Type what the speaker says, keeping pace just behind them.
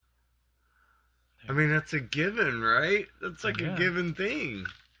I mean, that's a given, right? That's I like a guess. given thing.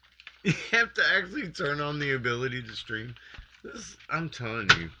 You have to actually turn on the ability to stream. I'm telling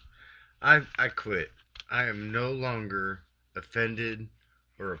you, I quit. I am no longer offended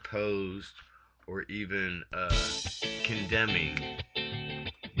or opposed or even condemning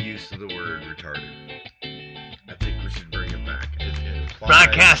use of the word retarded. I think we should bring it back. It applies.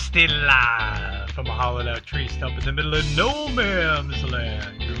 Broadcasting live from a hollowed out tree stump in the middle of no man's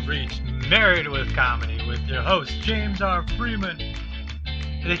land. You've reached Married with Comedy with your host, James R. Freeman.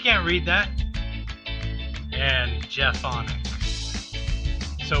 They can't read that. And Jeff Onyx.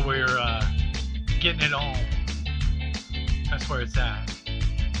 So we're getting it on. That's where it's at.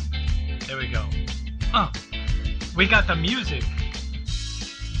 There we go. We got the music.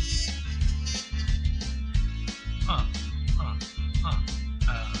 Yeah.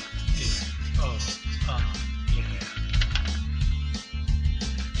 Yeah.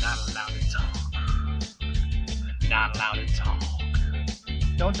 Not allowed to talk. Not allowed to talk.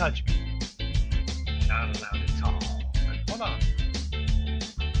 Don't touch me. Not allowed to talk. Hold on.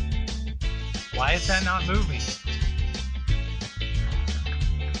 Why is that not moving?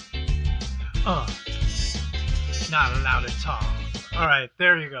 Not allowed to talk. Alright,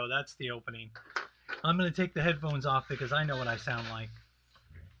 there you go. That's the opening. I'm going to take the headphones off because I know what I sound like.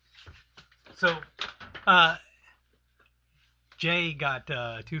 So, Jay got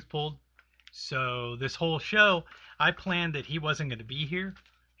tooth pulled. So this whole show, I planned that he wasn't going to be here,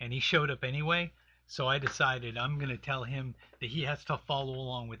 and he showed up anyway. So I decided I'm going to tell him that he has to follow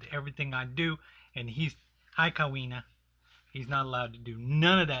along with everything I do. And hi, Kawina. He's not allowed to do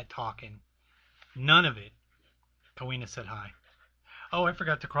none of that talking. None of it. Kawina said hi. Oh, I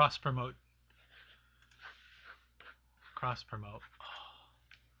forgot to cross promote. Cross promote.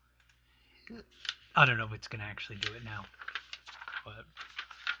 Oh. I don't know if it's going to actually do it now. But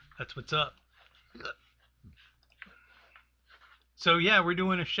that's what's up. So yeah, we're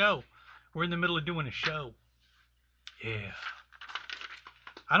doing a show. We're in the middle of doing a show. Yeah.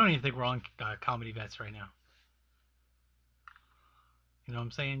 I don't even think we're on Comedy Vets right now. You know what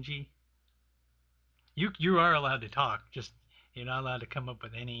I'm saying, G? You are allowed to talk. Just you're not allowed to come up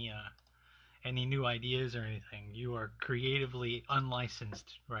with any new ideas or anything. You are creatively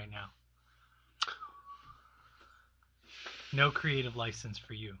unlicensed right now. No creative license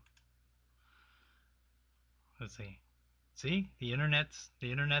for you. Let's see. See? The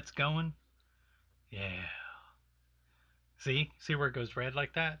internet's going. Yeah. See where it goes red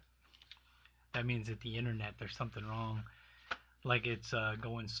like that? That means that the internet, there's something wrong. Like it's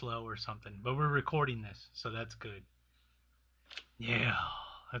going slow or something. But we're recording this, so that's good. Yeah,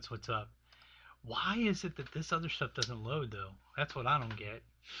 that's what's up. Why is it that this other stuff doesn't load, though? That's what I don't get.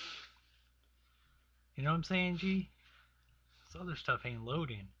 You know what I'm saying, G? This other stuff ain't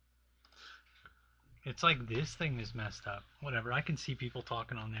loading. It's like this thing is messed up. Whatever, I can see people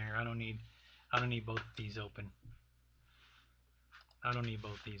talking on there. I don't need both of these open. I don't need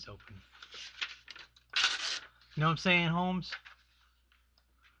both these open. You know what I'm saying, Holmes?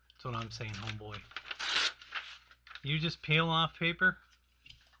 That's what I'm saying, homeboy. You just peel off paper?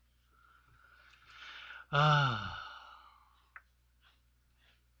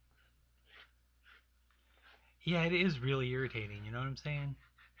 Yeah, it is really irritating, you know what I'm saying?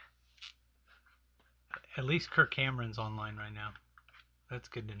 At least Kirk Cameron's online right now. That's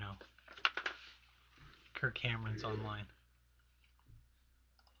good to know. Kirk Cameron's online.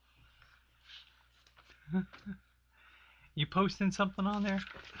 You posting something on there?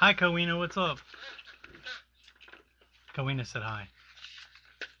 Hi, Kawina, what's up? Kawina said hi.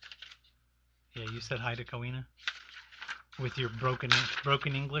 Yeah, you said hi to Kawina? With your broken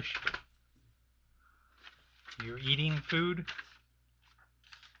English? You're eating food?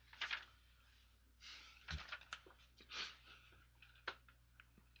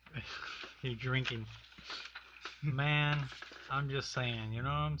 You're drinking. Man, I'm just saying, you know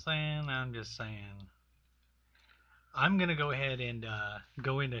what I'm saying? I'm just saying. I'm going to go ahead and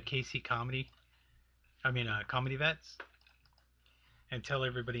go into Comedy Vets, and tell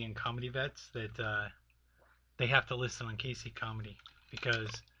everybody in Comedy Vets that they have to listen on KC Comedy because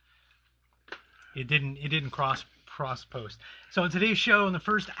it didn't cross post. So in today's show, in the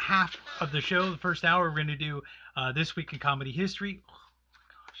first half of the show, the first hour, we're going to do This Week in Comedy History. Oh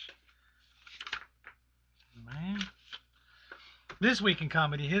my gosh. Man. This Week in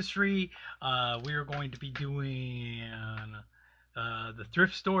Comedy History, we are going to be doing the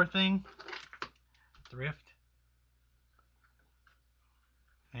thrift store thing. Thrift.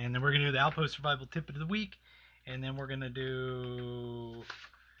 And then we're going to do the Outpost Survival Tip of the Week. And then we're going to do,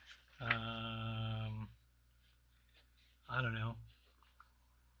 I don't know,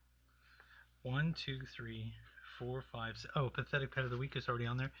 1, 2, 3, 4, 5. Oh, pathetic pet of the week is already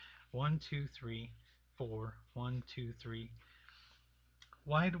on there. 1, 2, 3, 4. 1, 2, 3.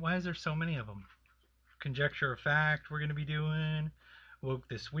 Why is there so many of them? Conjecture of fact we're going to be doing. Woke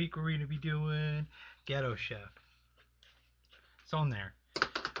this week we're going to be doing. Ghetto chef. It's on there.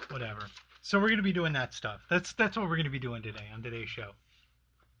 Whatever. So we're going to be doing that stuff. That's what we're going to be doing today on today's show.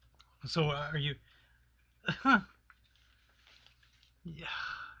 So are you... Yeah.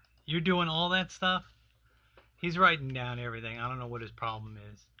 You're doing all that stuff? He's writing down everything. I don't know what his problem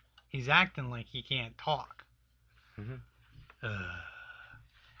is. He's acting like he can't talk. Mm-hmm.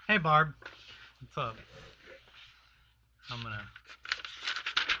 Hey, Barb. What's up? I'm gonna...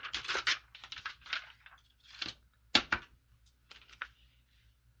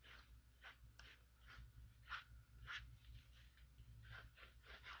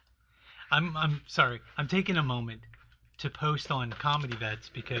 I'm sorry. I'm taking a moment to post on Comedy Vets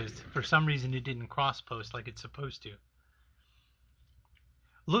because for some reason it didn't cross post like it's supposed to.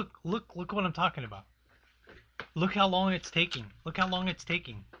 Look what I'm talking about. Look how long it's taking. Look how long it's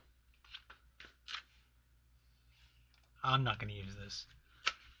taking. I'm not going to use this.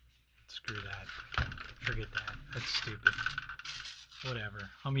 Screw that. Forget that. That's stupid. Whatever.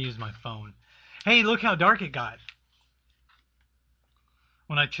 I'm going to use my phone. Hey, look how dark it got.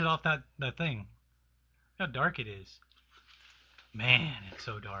 When I shut off that thing. Look how dark it is. Man, it's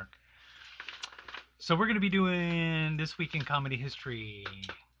so dark. So we're going to be doing This Week in Comedy History.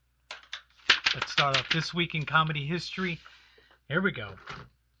 Let's start off This Week in Comedy History. Here we go.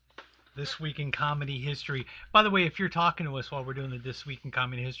 This Week in Comedy History. By the way, if you're talking to us while we're doing the This Week in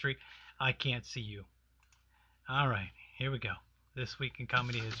Comedy History, I can't see you. All right, here we go. This Week in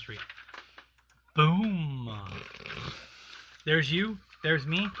Comedy History. Boom. There's you. There's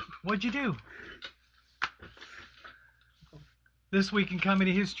me. What'd you do? This Week in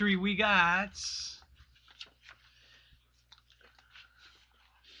Comedy History, we got...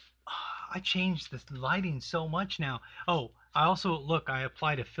 I changed the lighting so much now. Oh, I also, look, I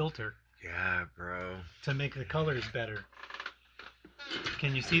applied a filter. Yeah, bro. To make the colors better.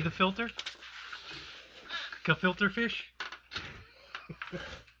 Can you see the filter? Kafilter fish?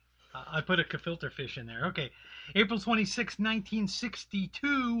 I put a kafilter fish in there. Okay. April 26,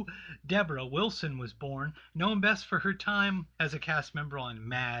 1962, Deborah Wilson was born, known best for her time as a cast member on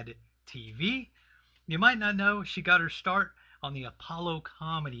Mad TV. You might not know she got her start on the Apollo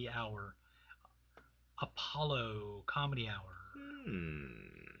Comedy Hour. Apollo Comedy Hour.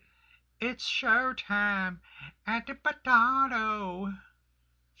 It's showtime at the Potato.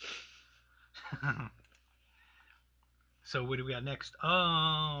 So what do we got next?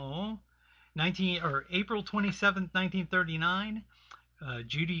 Oh, April 27th, 1939.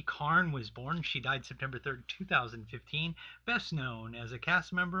 Judy Carn was born. She died September 3rd, 2015. Best known as a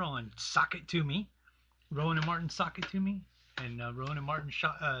cast member on Sock It To Me. Rowan and Martin Sock It To Me. And Rowan and Martin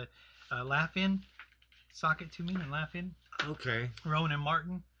Laugh In. Sock It To Me and Laugh In. Okay. Rowan and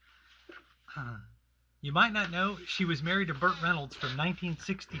Martin. You might not know, she was married to Burt Reynolds from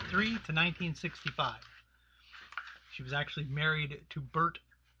 1963 to 1965. She was actually married to Burt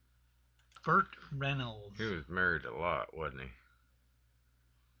Reynolds. He was married a lot, wasn't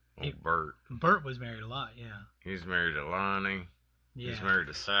he? Oh, Burt. Burt was married a lot, yeah. He's married to Lonnie. Yeah. He's married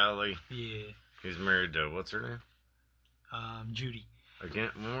to Sally. Yeah. He's married to, what's her name? Judy.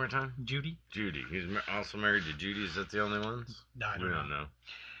 Again, one more time? Judy. Judy. He's also married to Judy. Is that the only ones? I don't know.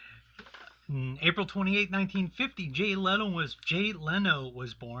 April 28, 1950, Jay Leno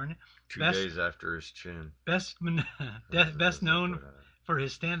was born. 2 days after his chin. Best known for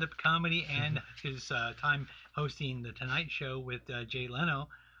his stand-up comedy and his time hosting The Tonight Show with Jay Leno.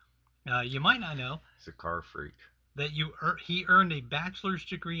 You might not know. He's a car freak. That he earned a bachelor's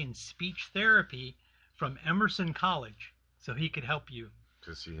degree in speech therapy from Emerson College, so he could help you.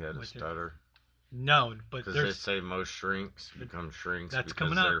 Because he had a stutter. No, but because they say most shrinks become shrinks that's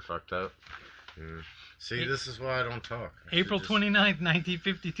because they're fucked up. Yeah. See, this is why I don't talk. April 29th,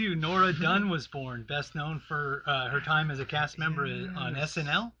 1952, Nora Dunn was born, best known for her time as a cast member on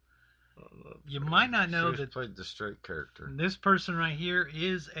SNL. You might not know that played the straight character. This person right here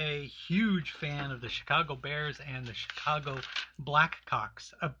is a huge fan of the Chicago Bears and the Chicago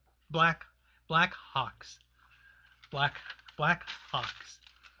Blackhawks. Blackhawks.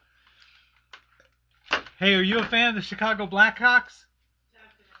 Hey, are you a fan of the Chicago Blackhawks?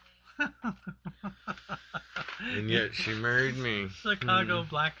 And yet she married me. Chicago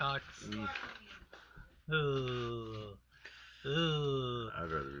Blackhawks.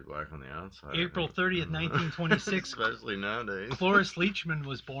 I'd rather be black on the outside. April 30th, 1926. Especially nowadays. Cloris Leachman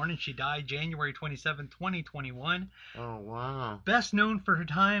was born and she died January 27, 2021. Oh, wow. Best known for her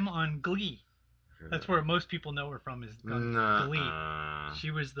time on Glee. That's where most people know her from is on Glee. She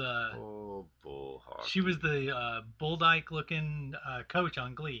was the bull hockey. She was the Bull Dyke looking coach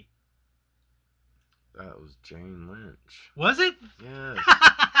on Glee. That was Jane Lynch. Was it? Yes.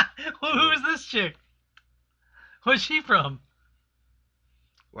 Well, who is this chick? Where's she from?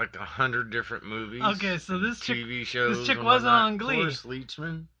 Like 100 different movies. Okay, so this TV shows. This chick wasn't on Glee. Cloris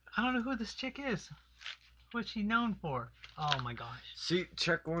Leachman. I don't know who this chick is. What's she known for? Oh my gosh. See,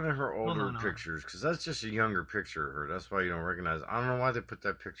 check one of her older pictures, because that's just a younger picture of her. That's why you don't recognize it. I don't know why they put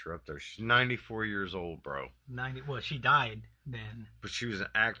that picture up there. She's 94 years old, bro. 90. Well, she died then. But she was an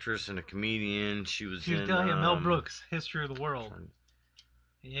actress and a comedian. She was in Mel Brooks, History of the World.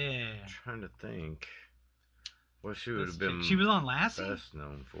 I'm trying to think. What she would have been. She was on Lassie? Best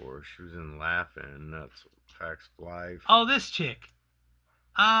known for. She was in Laughing. That's Facts of Life. Oh, this chick.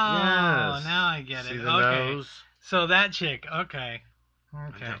 Oh, yes. Now I get See it. The nose? So that chick. Okay.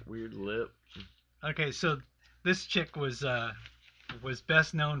 That weird lip. Okay, so this chick was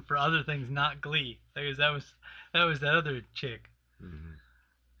best known for other things, not Glee. That was that other chick. Mm-hmm.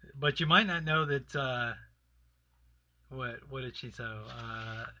 But you might not know that. What did she say?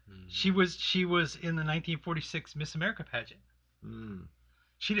 She was in the 1946 Miss America pageant. Mm.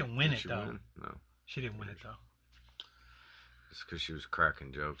 She didn't win it though. Win? No, she didn't win it though. It's because she was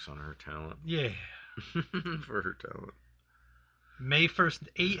cracking jokes on her talent. Yeah. For her talent. May 1st,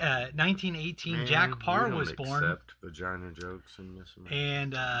 1918, Jack Parr was born. Accept vagina jokes in Miss America.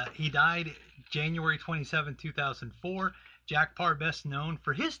 And he died January 27, 2004. Jack Parr, best known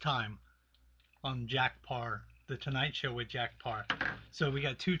for his time on Jack Parr, The Tonight Show with Jack Parr. So we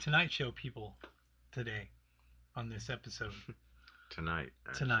got 2 Tonight Show people today on this episode. Tonight,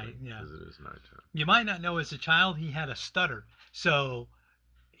 yeah. Because it is nighttime. You might not know, as a child, he had a stutter. So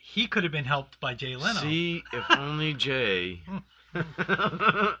he could have been helped by Jay Leno. See, if only Jay.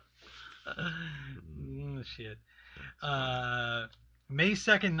 Shit. May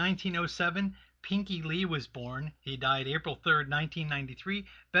 2nd, 1907, Pinky Lee was born. He died April 3rd, 1993.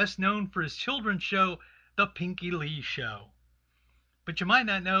 Best known for his children's show, The Pinky Lee Show. But you might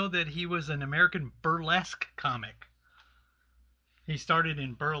not know that he was an American burlesque comic. He started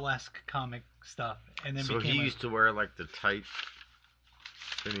in burlesque comic stuff, and then he used to wear like the tight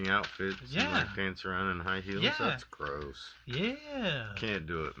fitting outfits and like dance around in high heels. Yeah. That's gross. Yeah. Can't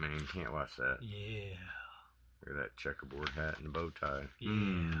do it, man. Can't watch that. Yeah. Wear that checkerboard hat and the bow tie.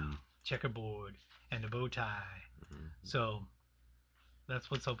 Yeah. Checkerboard and the bow tie. Mm-hmm. So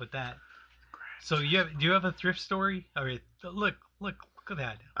that's what's up with that. So do you have a thrift story? All right, look at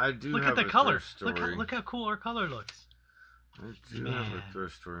that. I do. Look have at the a color. Thrift story. Look how cool our color looks. I do have a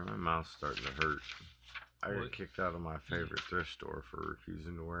thrift story. My mouth's starting to hurt. I got kicked out of my favorite thrift store for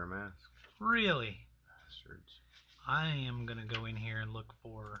refusing to wear a mask. Really? Bastards. I am gonna go in here and look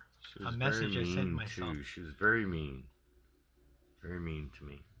for a message I sent myself. Too. She was very mean. Very mean to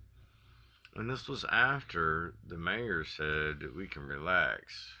me. And this was after the mayor said that we can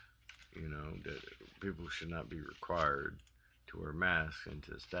relax. You know, that people should not be required to wear masks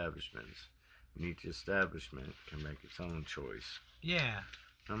into establishments. And each establishment can make its own choice. Yeah.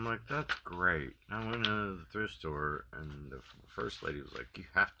 I'm like, that's great. I went into the thrift store, and the first lady was like, you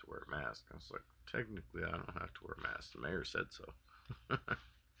have to wear a mask. I was like, technically, I don't have to wear a mask. The mayor said so.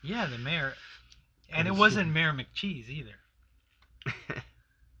 Yeah, the mayor. And it wasn't Mayor McCheese either.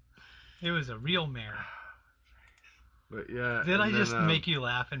 It was a real mayor. But yeah. Did I just make you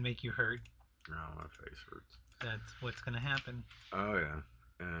laugh and make you hurt? Oh, my face hurts. That's what's going to happen. Oh, yeah.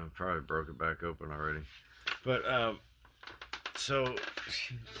 Yeah, I probably broke it back open already. But, so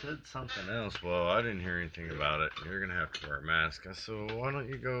she said something else. Well, I didn't hear anything about it. You're going to have to wear a mask. I said, well, why don't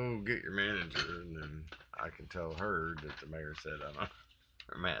you go get your manager, and then I can tell her that the mayor said I don't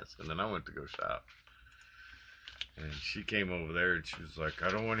wear a mask. And then I went to go shop. And she came over there, and she was like,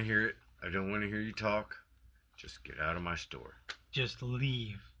 I don't want to hear it. I don't want to hear you talk. Just get out of my store. Just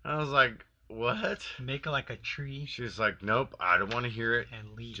leave. I was like, what? Make like a tree. She's like, nope, I don't want to hear it.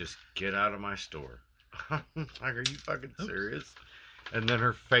 And leave. Just get out of my store. I'm like, are you fucking serious? And then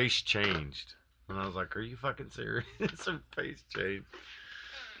her face changed. And I was like, are you fucking serious? Her face changed.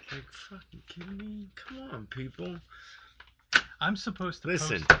 Like, fucking kidding me? Come on, people. I'm supposed to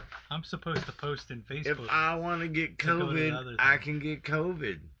Listen. Post. I'm supposed to post in Facebook. If I want to get COVID, I can get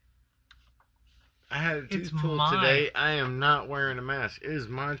COVID. I had a tooth pulled today. I am not wearing a mask. It is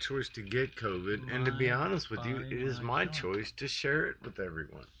my choice to get COVID. And to be honest with you, it is my choice to share it with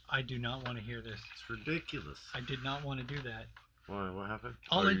everyone. I do not want to hear this. It's ridiculous. I did not want to do that. Why? What happened?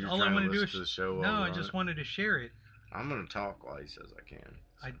 All I want to do is... the show no, I just wanted to share it. I'm going to talk while he says I can.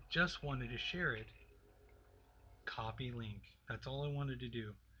 So. I just wanted to share it. Copy link. That's all I wanted to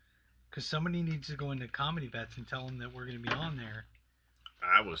do. Because somebody needs to go into Comedy Bets and tell them that we're going to be on there.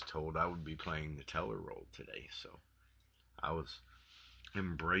 I was told I would be playing the teller role today, so I was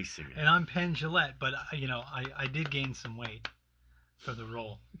embracing it. And I'm Penn Jillette, but I did gain some weight for the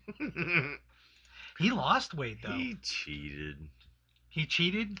role. He lost weight though. He cheated. He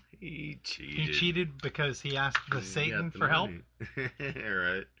cheated? He cheated. He cheated because he asked the Satan for help?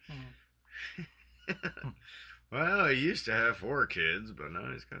 Right. Well, he used to have 4 kids, but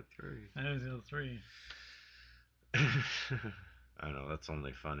now he's got 3. Now he's got 3. I know, that's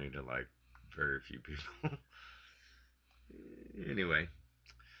only funny to, like, very few people. Anyway.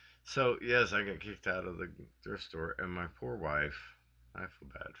 So, yes, I got kicked out of the thrift store, and my poor wife, I feel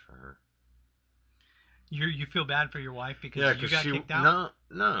bad for her. You feel bad for your wife because you got kicked out?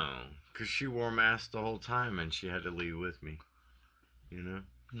 No, because she wore masks the whole time, and she had to leave with me. You know?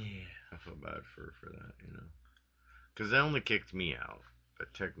 Yeah. I feel bad for her for that, you know? Because they only kicked me out,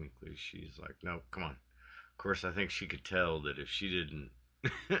 but technically she's like, no, come on. Of course, I think she could tell that if she didn't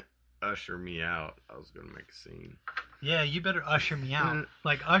usher me out, I was going to make a scene. Yeah, you better usher me out.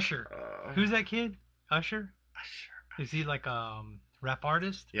 Like Usher. Who's that kid? Usher? Usher. Is he like rap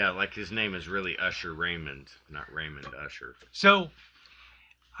artist? Yeah, like his name is really Usher Raymond, not Raymond Usher. So,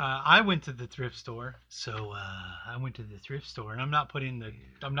 I went to the thrift store. And I'm not putting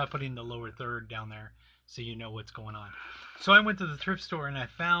the lower third down there, so you know what's going on. So I went to the thrift store and I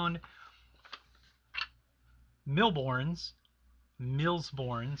found Millsborns.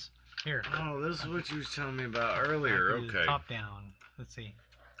 Here. Oh, this is what you was telling me about earlier. Okay. Top down. Let's see.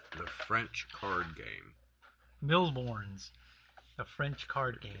 The French card game. Millsborns. A French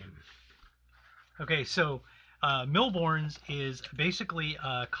card game. Okay, so Millsborns is basically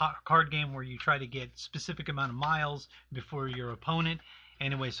a card game where you try to get specific amount of miles before your opponent.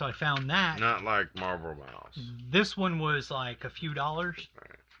 Anyway, so I found that. Not like Marble Mouse. This one was like a few dollars.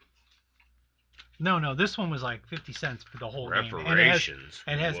 Right. No, this one was like 50 cents for the whole game. Reparations.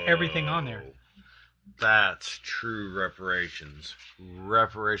 And it has everything on there. That's true reparations.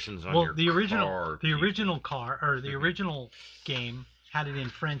 Reparations on your the original, car. The original car, or the original game had it in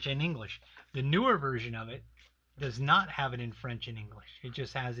French and English. The newer version of it does not have it in French and English. It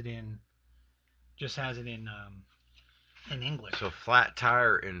just has it in English. So flat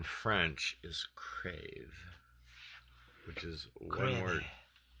tire in French is crave, which is one word.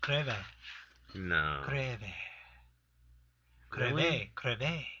 Creve. No. Creve. Creve. Really?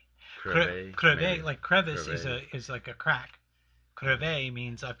 Creve. Creve. Creve, like crevice Creve. is like a crack. Creve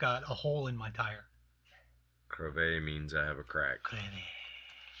means I've got a hole in my tire. Creve means I have a crack. Creve.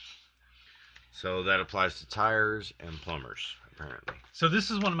 So that applies to tires and plumbers, apparently. So this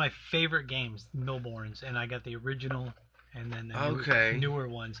is one of my favorite games, Millsborns, and I got the original and then the newer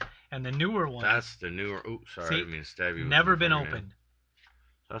ones. And the newer ones. That's the newer. Oops, sorry, I didn't mean to stab you. Never been opened.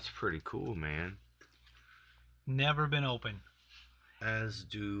 That's pretty cool, man. Never been open. As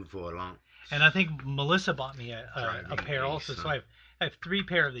du volant. And I think Melissa bought me a pair also. So I have 3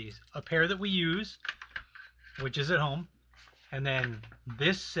 pair of these. A pair that we use, which is at home. And then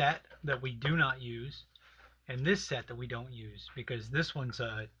this set that we do not use. And this set that we don't use. Because this one's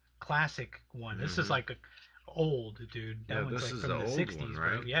a classic one. This is like a old, dude. That one's this like is from the the old 60s, one,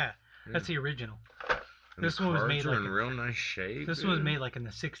 bro. right? Yeah, that's the original. And this one was made like in real nice shape. This one was made like in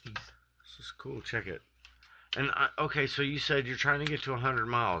the 60s. This is cool. Check it. And okay, so you said you're trying to get to 100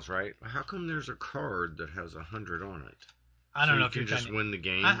 miles, right? How come there's a card that has 100 on it? I don't know if you can just win the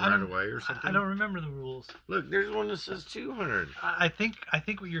game right away or something. I don't remember the rules. Look, there's one that says 200. I think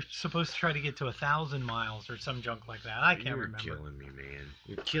you're supposed to try to get to 1,000 miles or some junk like that. I can't remember. You're killing me, man.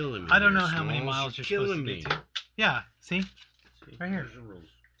 You're killing me. I don't know how many miles you're supposed to get to. Yeah, see? Right here. There's the rules.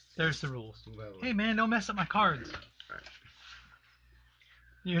 There's the rules. Hey, man, don't mess up my cards. Right.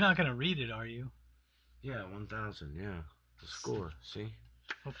 You're not going to read it, are you? Yeah, 1,000, yeah. The score, see?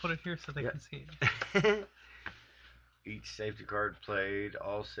 We'll put it here so they can see it. Each safety card played,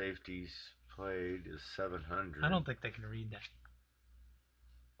 all safeties played is 700. I don't think they can read that.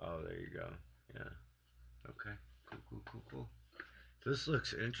 Oh, there you go. Yeah. Okay. Cool. This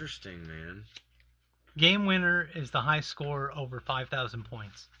looks interesting, man. Game winner is the high score over 5,000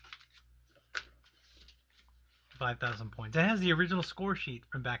 points. 5,000 points. It has the original score sheet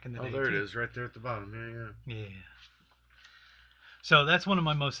from back in the day. Oh, there it is, right there at the bottom. Yeah. So that's one of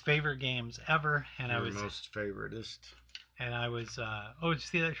my most favorite games ever, and most favoritist. And I was. Did you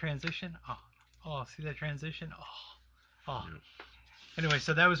see that transition? Oh, see that transition? Oh. Yeah. Anyway,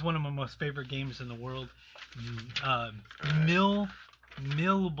 so that was one of my most favorite games in the world.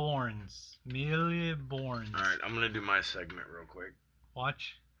 Millsborns. All right, I'm gonna do my segment real quick.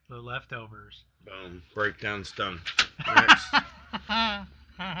 Watch the leftovers. Boom. Breakdown's done. Next.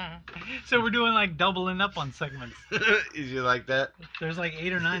 So we're doing like doubling up on segments. Is you like that? There's like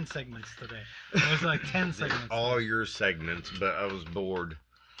 8 or 9 segments today. There's like 10 segments. All your segments, but I was bored.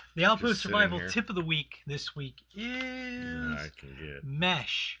 The Outpost just sitting Survival here. tip of the week this week is I can get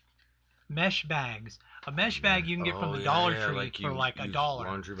mesh bags. A mesh bag you can get from the Dollar Tree for like $1.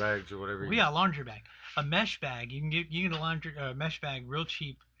 Laundry bags or whatever. Yeah, laundry bag. A mesh bag you can get a mesh bag real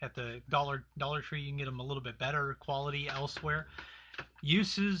cheap at the Dollar Tree. You can get them a little bit better quality elsewhere.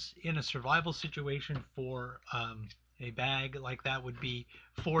 Uses in a survival situation for a bag like that would be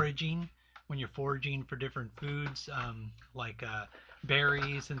foraging, when you're foraging for different foods like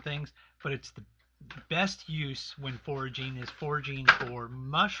berries and things. But it's the best use when foraging is foraging for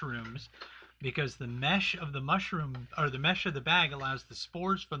mushrooms, because the mesh of the mushroom, or the mesh of the bag, allows the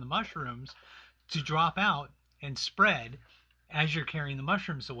spores from the mushrooms to drop out and spread as you're carrying the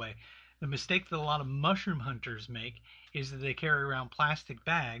mushrooms away. The mistake that a lot of mushroom hunters make is that they carry around plastic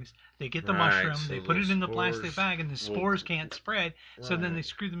bags. They get the mushroom, so they put it in the plastic spores bag, and the spores can't spread. So then Right. they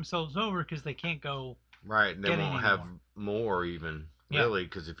screw themselves over because they can't go. Right, and they get won't any have more. more even, Yeah. really,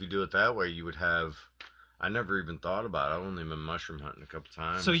 because if you do it that way, you would have. I never even thought about it. I've only been mushroom hunting a couple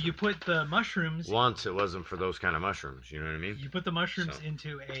times. So you put the mushrooms. Once it wasn't for those kind of mushrooms, you know what I mean? You put the mushrooms So.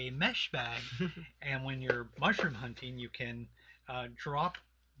 into a mesh bag, and when you're mushroom hunting, you can drop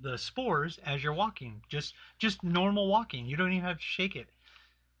the spores as you're walking. Just normal walking. You don't even have to shake it.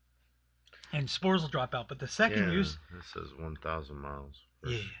 And spores will drop out. But the second use, It says 1,000 miles.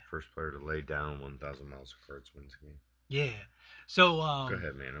 Yeah. First player to lay down 1,000 miles of cards wins the game. yeah. So Go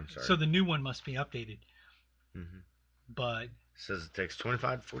ahead, man. I'm sorry. so the new one must be updated. hmm But says it takes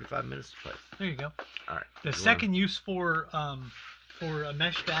 25 to 45 minutes to play. there you go. All right. The go on. second use for a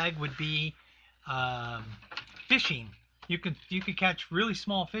mesh bag would be fishing. You could catch really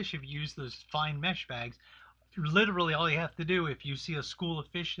small fish if you use those fine mesh bags. Literally, all you have to do, if you see a school of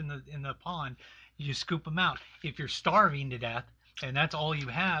fish in the pond, you just scoop them out. If you're starving to death and that's all you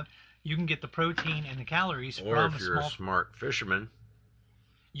have, you can get the protein and the calories Or from if a you're small. a smart fisherman.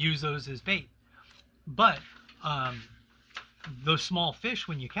 Use those as bait. But those small fish,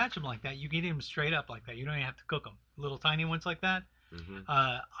 when you catch them like that, you get them straight up like that. You don't even have to cook them. Little tiny ones like that. hmm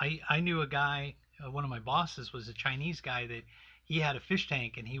I knew a guy, one of my bosses was a Chinese guy, that he had a fish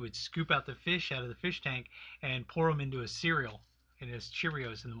tank, and he would scoop out the fish out of the fish tank and pour them into a cereal, in his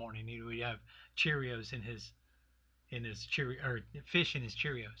Cheerios in the morning. He would have Cheerios in his fish in his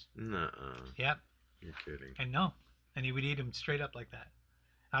Cheerios. Nuh-uh. Yep. You're kidding. And he would eat them straight up like that.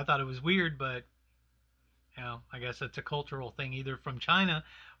 I thought it was weird, but I guess that's a cultural thing, either from China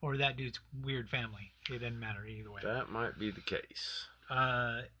or that dude's weird family. It doesn't matter either way. That might be the case.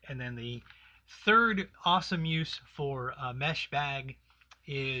 And then the third awesome use for a mesh bag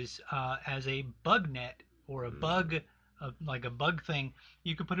is as a bug net, or a bug, like a bug thing.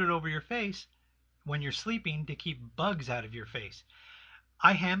 You can put it over your face when you're sleeping to keep bugs out of your face.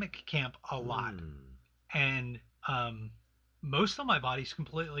 I hammock camp a lot, and most of my body's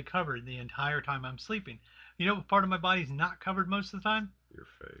completely covered the entire time I'm sleeping. You know what part of my body's not covered most of the time? Your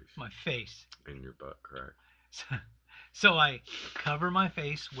face. My face. And your butt crack. So I cover my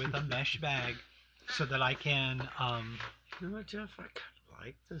face with a mesh bag so that I can, You know what, Jeff? I kind of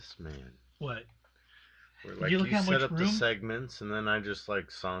like this, man. what? Where, like, You look how set much up the room- segments, and then I just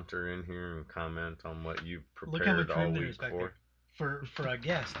like saunter in here and comment on what you've Look how much prepared all room there week is back for. there. For a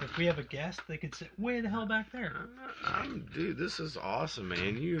guest. If we have a guest, they could sit way the hell back there. Dude, this is awesome,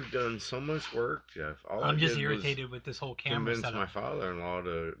 man. You've done so much work, Jeff. All I'm I just did was irritated with this whole camera convince my setup. father-in-law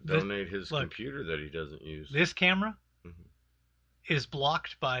to This- donate his look. computer that he doesn't use. This camera Mhm. is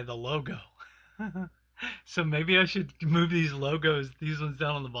blocked by the logo. So maybe I should move these logos, these ones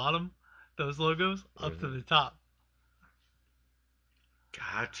down on the bottom, those logos, up to Mhm. the top.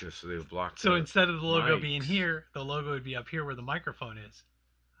 Gotcha. So they've blocked. So the instead of the logo being mics. here, the logo would be up here where the microphone is.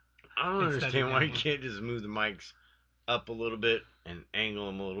 I don't instead of understand why you down. can't just move the mics up a little bit and angle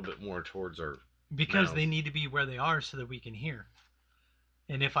them a little bit more towards our. Because Mouth. they need to be where they are so that we can hear.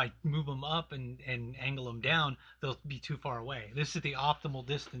 And if I move them up and angle them down, they'll be too far away. This is the optimal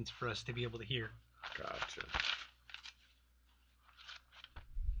distance for us to be able to hear. Gotcha.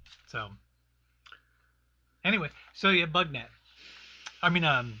 So, anyway, so yeah, bug net. I mean,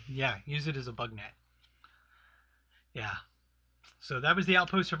 yeah, use it as a bug net. Yeah. So that was the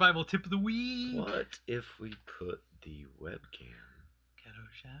Outpost Survival Tip of the Week. What if we put the webcam Ghetto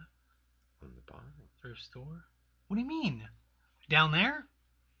Chef, on the bottom? thrift store. What do you mean? Down there?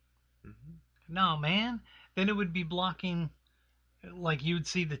 Mm-hmm. No, man. Then it would be blocking, like you'd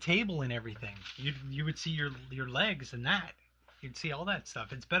see the table and everything. You would see your legs and that. You'd see all that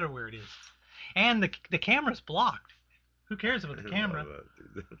stuff. It's better where it is. And the camera's blocked. Who cares about the camera? I love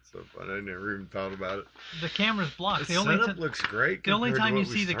that, dude. That's so fun. I never even thought about it. The camera's blocked. The setup looks great. the only compared to time what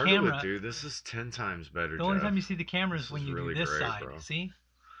you we see the started camera, with, dude, this is 10 times better. The only Jeff. time you see the camera is This when is you really do this great, side. bro. See?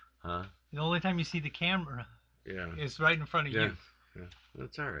 Huh? The only time you see the camera Yeah. is right in front of you. Yeah.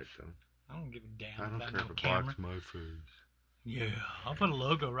 That's all right though. I don't give a damn I don't about care no if it camera. blocks my face. Yeah, I'll put a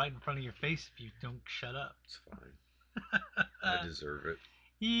logo right in front of your face if you don't shut up. It's fine. I deserve it.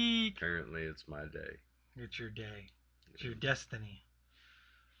 Eek. Apparently, it's my day. It's your day. It's your destiny.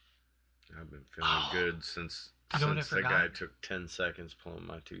 I've been feeling good since You know what I the guy forgot? took 10 seconds pulling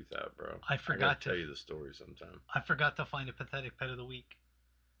my tooth out, bro. I forgot gotta tell you the story sometime. I forgot to find a pathetic pet of the week.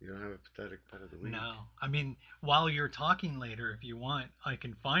 You don't have a pathetic pet of the week? No. I mean, while you're talking later, if you want, I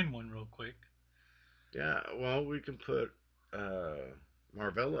can find one real quick. Yeah, well, we can put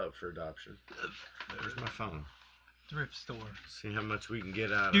Marvella up for adoption. Where's my phone? Thrift store. See how much we can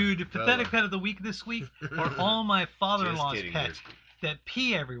get out Dude, of pathetic Bella. pet of the week this week are all my father-in-law's Just kidding, pets Risky. that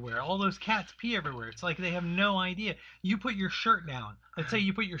pee everywhere. All those cats pee everywhere. It's like they have no idea. You put your shirt down. Let's say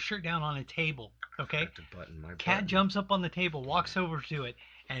you put your shirt down on a table, okay? I have to button my Cat button. jumps up on the table, walks over to it,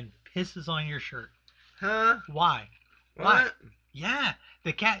 and pisses on your shirt. Huh? Why? Why? What? Yeah,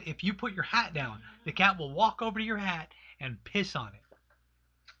 the cat, if you put your hat down, the cat will walk over to your hat and piss on it.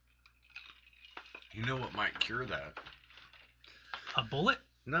 You know what might cure that? A bullet?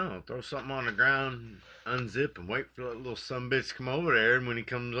 No, throw something on the ground, unzip, and wait for that little sumbitch to come over there. And when he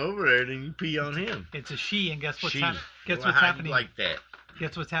comes over there, then you pee on him. It's a she, and guess what's, She. guess Well, what's how you happening? like that?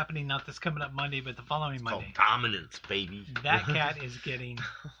 Guess what's happening? Not this coming up Monday, but the following It's Monday. called dominance, baby. That cat is getting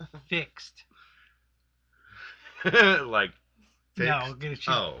fixed. Like, No, fixed?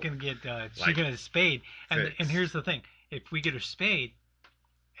 she's Oh. gonna get she's Like gonna spade. And fixed. here's the thing: if we get her spayed,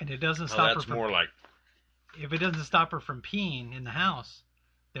 and it doesn't Oh, stop her that's from more like. if it doesn't stop her from peeing in the house,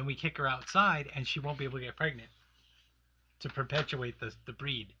 then we kick her outside, and she won't be able to get pregnant. To perpetuate the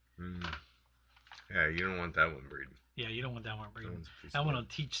breed. Yeah, you don't want that one breeding. Yeah, you don't want that one breeding. one's a piece That of one work. will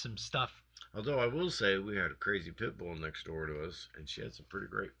teach some stuff. Although I will say we had a crazy pit bull next door to us, and she had some pretty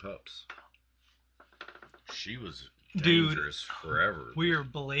great pups. She was Dude, dangerous forever. We are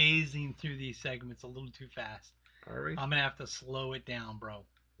blazing through these segments a little too fast. Are we? I'm gonna have to slow it down, bro.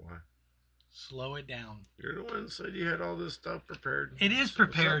 Why? Slow it down. You're the one that said you had all this stuff prepared. It is What's up?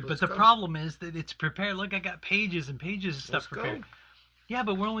 prepared, Let's but the go. problem is that it's prepared. Look, I got pages and pages of stuff Let's prepared. go. Yeah,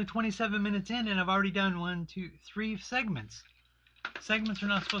 but we're only 27 minutes in, and I've already done 1, 2, 3 segments. Segments are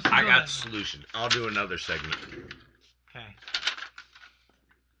not supposed to I go got that the solution. I'll do another segment. Okay.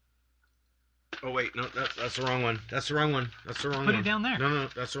 Oh wait, no, that's the wrong one. That's the wrong one. That's the wrong Put one. it down there. No,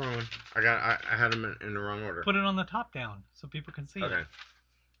 that's the wrong one. I had them in the wrong order. Put it on the top down so people can see Okay. it.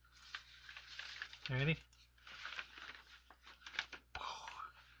 You ready?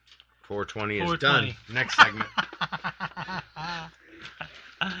 420 is 420. done. Next segment.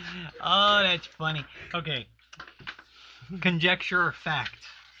 Oh, that's funny. Okay. Conjecture or fact.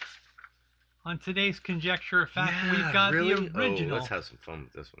 On today's conjecture or fact, we've got really? the original. Oh, let's have some fun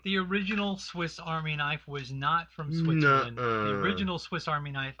with this one. The original Swiss Army knife was not from Switzerland. Nuh-uh. The original Swiss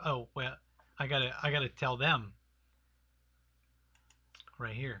Army knife. Oh well, I gotta tell them.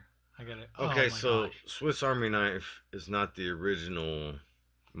 Right here, I gotta. Okay, oh my so gosh. Swiss Army knife is not the original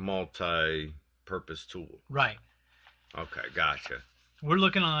multi-purpose tool. Right. Okay, gotcha. We're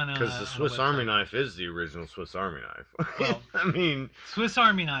looking on Because on the a Swiss website. Army knife is the original Swiss Army knife. Well, I mean, Swiss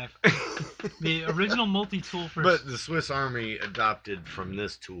Army knife, the original multi-tool for. but the Swiss Army adopted from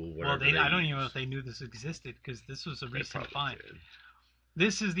this tool. well, Whatever I don't use. even know if they knew this existed because this was a They recent probably find. did.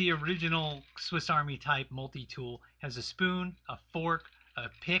 This is the original Swiss Army type multi-tool. Has a spoon, a fork, a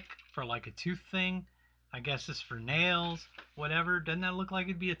pick for like a tooth thing. I guess it's for nails, whatever. Doesn't that look like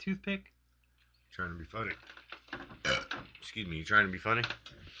it'd be a toothpick? Trying to be funny. Excuse me, you trying to be funny?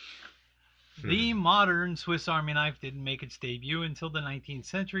 The modern Swiss Army knife didn't make its debut until the 19th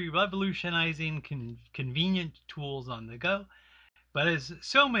century, revolutionizing convenient tools on the go. But as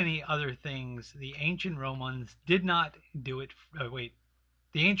so many other things, the ancient Romans did not do it. The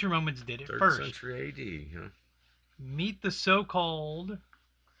ancient Romans did it 3rd first. century AD, huh? Meet the so-called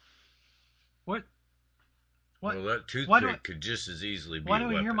what? Well, that Why do toothpick could just as easily be Why a do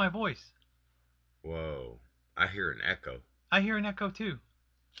I hear weapon. my voice? Whoa. I hear an echo. I hear an echo too.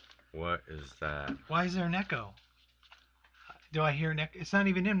 What is that? Why is there an echo? Do I hear an echo? It's not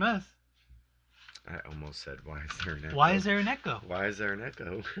even in us. I almost said, why is there an echo? Why is there an echo? Why is there an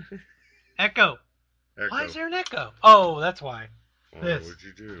echo? Echo. Echo. Why is there an echo? Oh, that's why. Why, this? What'd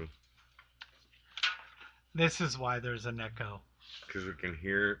you do? This is why there's an echo. Because we can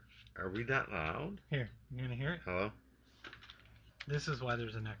hear. Are we that loud? Here, you gonna hear it? Hello? This is why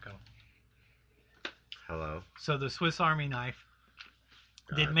there's an echo. Hello. So the Swiss Army knife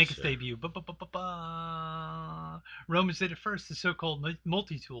did make its Gotcha. debut. Romans did it first, the so-called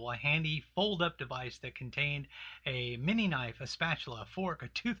multi-tool, a handy fold-up device that contained a mini knife, a spatula, a fork, a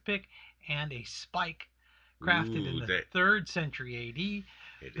toothpick, and a spike. Crafted in Ooh, the 3rd century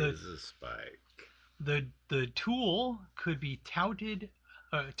AD, it the- is a spike. the tool could be toted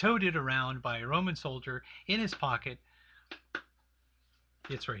around by a Roman soldier in his pocket.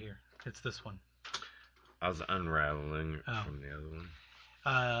 It's right here. It's this one. I was unraveling it Oh. from the other one.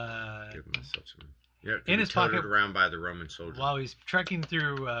 Uh, Give myself some. Yeah, in his pocket around by the Roman soldier. while he's trekking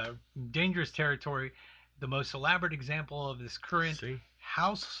through dangerous territory. The most elaborate example of this current See?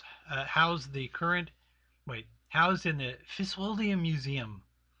 housed in the Fitzwilliam Museum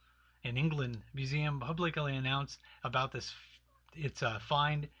in England. Museum publicly announced about this. It's a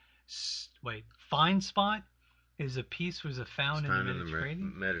find spot is a piece was found in the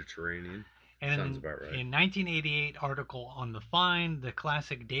Mediterranean. Mediterranean. And Sounds about right. in 1988 article on the find, the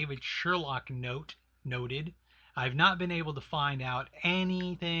classic David Sherlock noted, "I've not been able to find out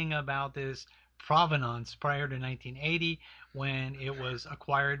anything about this provenance prior to 1980 when it was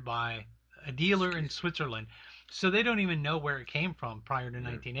acquired by a dealer in Switzerland." So they don't even know where it came from prior to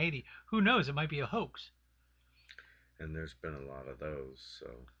 1980. Who knows? It might be a hoax. And there's been a lot of those,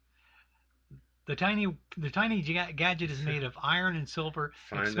 so. The tiny gadget is made of iron and silver,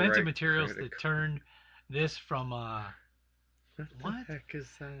 Find the expensive right materials credit that card. turned this from What What? the heck is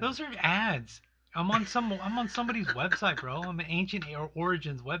that? Those are ads. I'm on somebody's website, bro. I'm an Ancient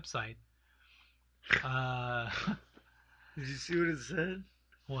Origins website. Did you see what it said?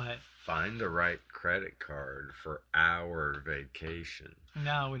 What? Find the right credit card for our vacation.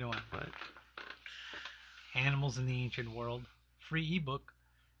 No, we don't want What? Animals in the Ancient World. Free ebook.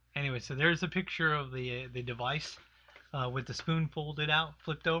 Anyway, so there's a picture of the device with the spoon folded out,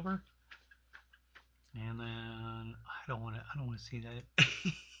 flipped over. And then I don't want to see that.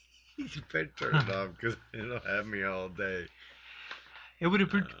 You better turn it off because it'll have me all day. It would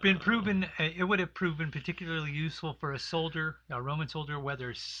have been proven. It would have proven particularly useful for a Roman soldier,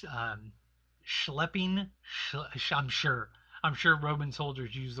 whether schlepping. I'm sure Roman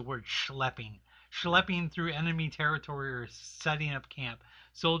soldiers use the word schlepping through enemy territory or setting up camp.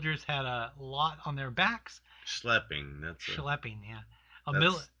 Soldiers had a lot on their backs. Schlepping. That's Schlepping, yeah.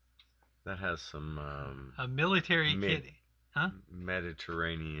 that has some A military kit.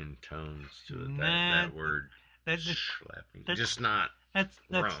 Mediterranean tones to it. Nah, That word. That's Schlepping. Just not that's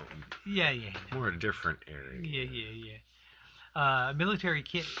Rome. yeah. More a different area. Yeah. Military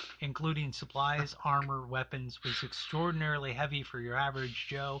kit, including supplies, armor, weapons, was extraordinarily heavy for your average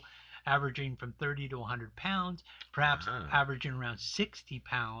Joe, averaging from 30 to 100 pounds, perhaps averaging around 60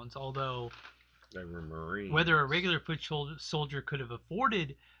 pounds, although They were Marines. whether a regular foot soldier could have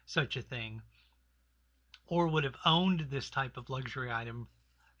afforded such a thing or would have owned this type of luxury item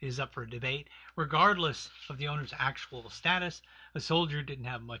is up for debate. Regardless of the owner's actual status, a soldier didn't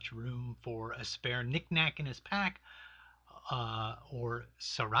have much room for a spare knick-knack in his pack, or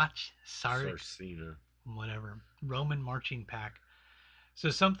Sarcina. whatever, Roman marching pack. So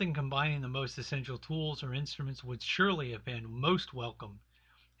something combining the most essential tools or instruments would surely have been most welcome.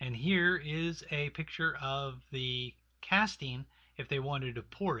 And here is a picture of the casting if they wanted to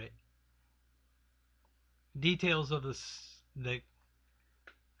pour it. Details of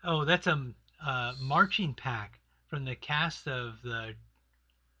that's a marching pack from the cast of the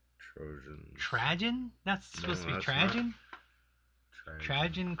Trojans. Trajan? That's supposed to be that's Trajan? not.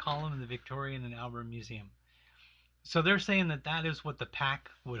 Trajan column in the Victorian and Albert Museum. So they're saying that is what the pack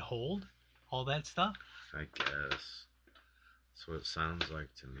would hold, all that stuff. I guess. That's what it sounds like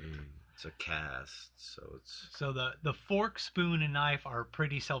to me. It's a cast, so it's... So the fork, spoon, and knife are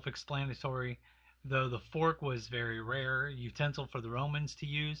pretty self-explanatory, though the fork was very rare utensil for the Romans to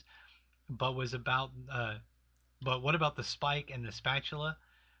use, but what about the spike and the spatula?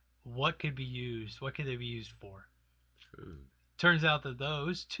 What could be used? What could they be used for? Food. Turns out that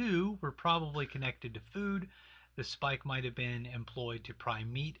those two were probably connected to food. The spike might have been employed to pry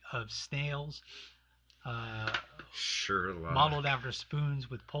meat of snails, Sherlock. modeled after spoons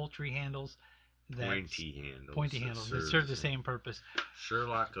with poultry handles. Pointy handles. That serve the same purpose.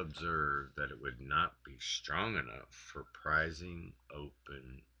 Sherlock observed that it would not be strong enough for prizing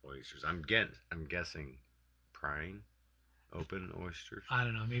open oysters. I'm guessing prying open oysters. I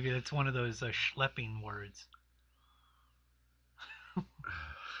don't know. Maybe that's one of those schlepping words.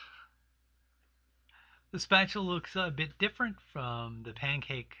 The spatula looks a bit different from the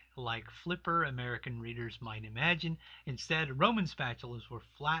pancake-like flipper American readers might imagine. Instead, Roman spatulas were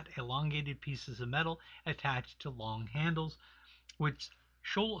flat, elongated pieces of metal attached to long handles, which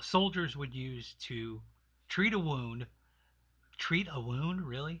soldiers would use to treat a wound. Treat a wound,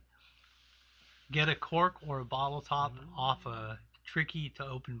 really? Get a cork or a bottle top off a tricky to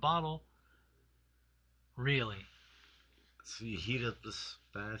open bottle. Really? So you heat up the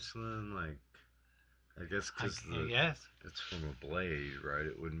spatula and I guess because I guess. it's from a blade, right?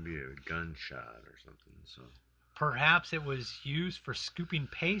 It wouldn't be a gunshot or something. So Perhaps it was used for scooping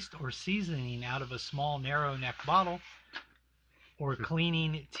paste or seasoning out of a small narrow neck bottle, or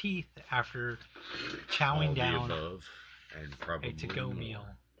cleaning teeth after chowing all down the above, and probably a to-go more. meal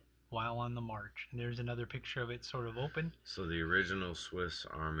while on the march. And there's another picture of it sort of open. So the original Swiss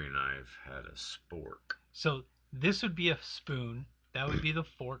Army knife had a spork. So this would be a spoon. That would be the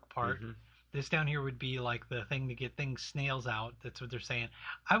fork part. Mm-hmm. This down here would be like the thing to get things, snails out. That's what they're saying.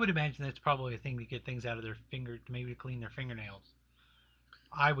 I would imagine that's probably a thing to get things out of their finger, maybe to clean their fingernails.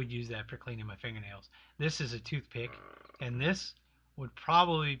 I would use that for cleaning my fingernails. This is a toothpick, and this would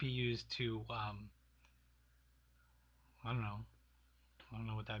probably be used to, I don't know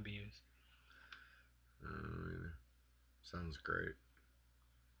what that'd be used. Sounds great.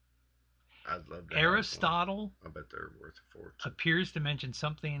 I'd love to. Aristotle, I bet they're worth a fortune. appears to mention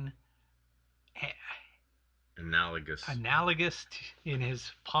something Analogous in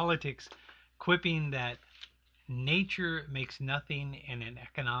his Politics, quipping that nature makes nothing in an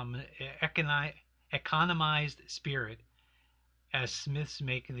economized spirit, as smiths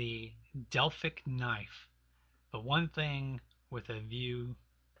make the Delphic knife. But one thing with a view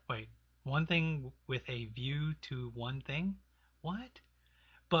to one thing? What?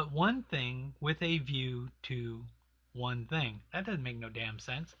 But one thing with a view to one thing. That doesn't make no damn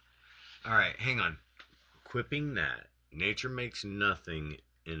sense. All right, hang on. Quipping that nature makes nothing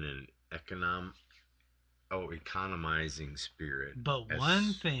in an economizing spirit. But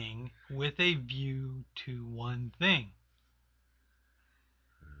one thing with a view to one thing.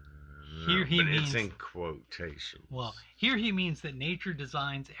 Here he means, it's in quotations. Well, here he means that nature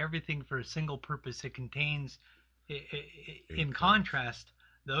designs everything for a single purpose it contains. In contrast,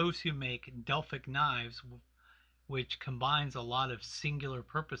 those who make Delphic knives, which combines a lot of singular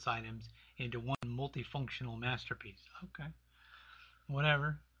purpose items into one multifunctional masterpiece. Okay,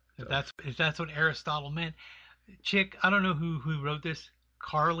 whatever. If that's what Aristotle meant. Chick, I don't know who wrote this.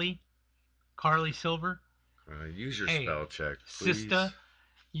 Carly Silver. Use your spell check, please. Sister,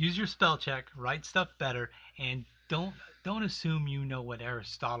 use your spell check. Write stuff better, and don't assume you know what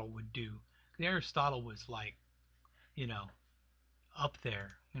Aristotle would do. Aristotle was up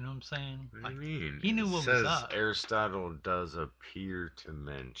there. You know what I'm saying? What do you mean? He knew what was up. Aristotle does appear to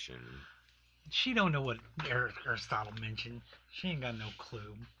mention. She don't know what Aristotle mentioned. She ain't got no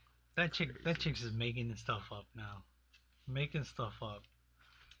clue. That chick's just making stuff up now. Making stuff up.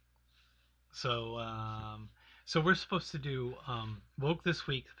 So we're supposed to do Woke This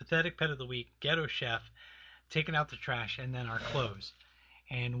Week, Pathetic Pet of the Week, Ghetto Chef, Taking Out the Trash, and then our close.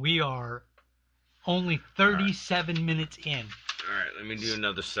 And we are only 37 minutes in. All right, let me do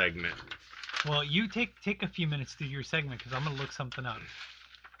another segment. Well, you take a few minutes to do your segment because I'm going to look something up.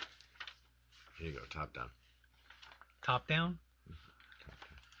 Here you go, top down. Top down?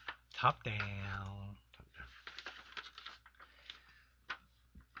 Top down.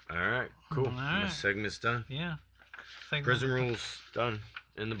 All right, cool. All right. My segment's done. Yeah. Prison Rules done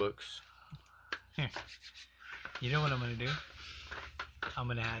in the books. Here. You know what I'm going to do? I'm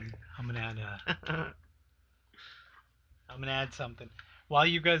gonna add something. While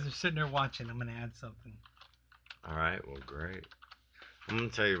you guys are sitting there watching, I'm gonna add something. All right, well, great. I'm gonna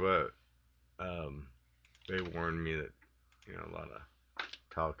tell you what. They warned me that a lot of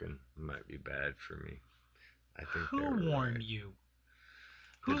talking might be bad for me. I think Who warned right. you?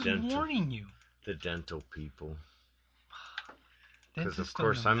 Who's warning you? The dental people. Because of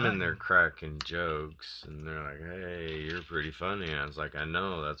course I'm in there cracking jokes, and they're like, "Hey, you're pretty funny." I was like, "I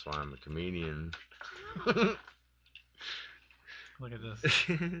know, that's why I'm a comedian." Look at this.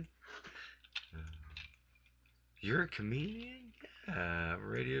 You're a comedian? Yeah, I have a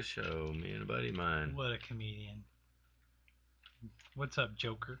radio show. Me and a buddy of mine. What a comedian! What's up,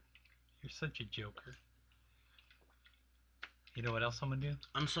 Joker? You're such a joker. You know what else I'm gonna do?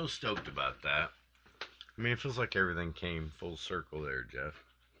 I'm so stoked about that. I mean, it feels like everything came full circle there, Jeff.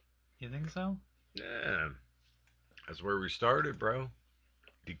 You think so? Yeah. That's where we started, bro.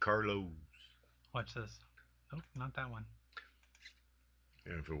 DiCarlo's. Watch this. Oh, not that one.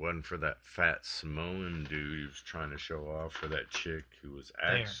 And if it wasn't for that fat Samoan dude who was trying to show off for that chick who was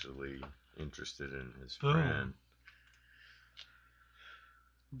actually interested in his friend.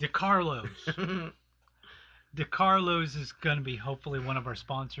 DiCarlo's. DiCarlo's is going to be hopefully one of our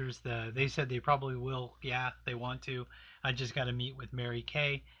sponsors. They said they probably will. Yeah, they want to. I just got to meet with Mary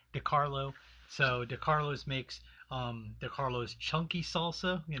Kay DiCarlo, So DeCarlo's makes DeCarlo's chunky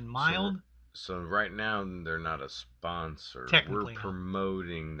salsa in mild. So right now they're not a sponsor. Technically We're not.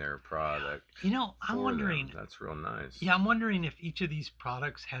 promoting their product. You know, I'm for wondering. them. That's real nice. Yeah, I'm wondering if each of these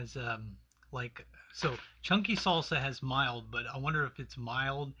products has like, so chunky salsa has mild, but I wonder if it's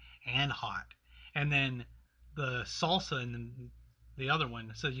mild and hot. And then the salsa and the other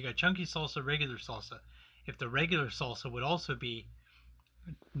one. So you got chunky salsa, regular salsa. If the regular salsa would also be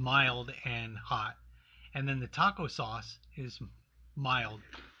mild and hot. And then the taco sauce is mild,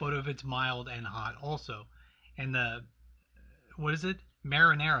 but if it's mild and hot also. And the, what is it?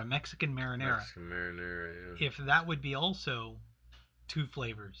 Marinara, Mexican marinara. Mexican marinara, yeah. If that would be also 2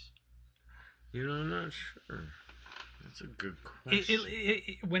 flavors. You know, I'm not sure. That's a good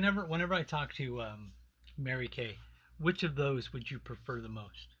question. Whenever I talk to Mary Kay, which of those would you prefer the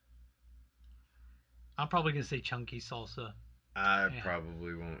most? I'm probably going to say chunky salsa. I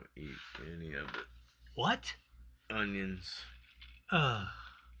probably won't eat any of it. What? Onions.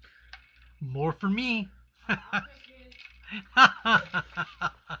 More for me.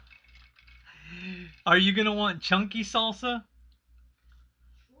 Are you going to want chunky salsa?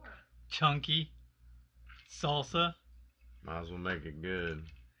 Sure. Chunky salsa? Might as well make it good.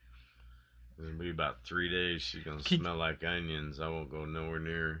 It'll be about 3 days. She's going to smell like onions. I won't go nowhere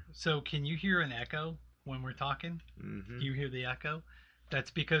near. So can you hear an echo when we're talking? Mm-hmm. You hear the echo?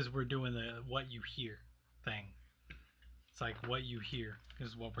 That's because we're doing the what you hear thing. It's like what you hear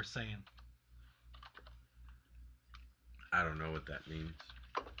is what we're saying. I don't know what that means.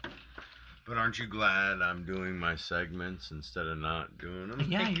 But aren't you glad I'm doing my segments instead of not doing them?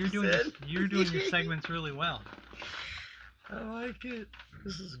 Yeah, like you're doing your segments really well. I like it.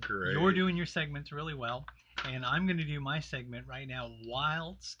 This is great. You're doing your segments really well, and I'm going to do my segment right now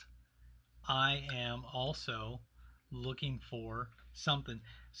whilst I am also looking for something.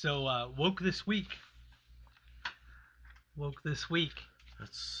 So, Woke This Week. Woke This Week.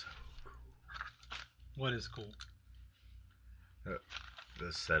 That's so cool. What is cool?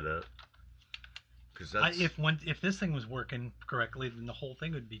 The setup. Because that's... If this thing was working correctly, then the whole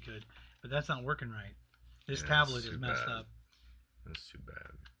thing would be good. But that's not working right. This tablet is messed up. That's too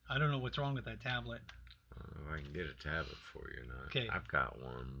bad. I don't know what's wrong with that tablet. I can get a tablet for you now. Okay. I've got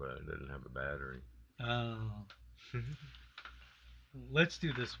one, but it doesn't have a battery. Oh. Let's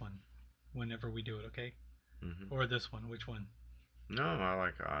do this one whenever we do it, okay? Mm-hmm. Or this one. Which one? No, I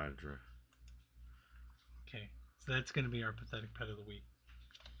like Audra. Okay. So that's going to be our pathetic pet of the week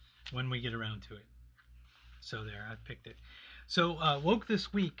when we get around to it. So there, I picked it. So, Woke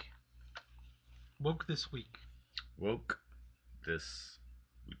This Week. Woke This Week. Woke This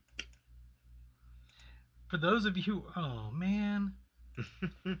Week. For those of you who... Oh, man.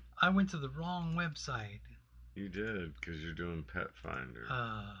 I went to the wrong website. You did, because you're doing Pet Finder.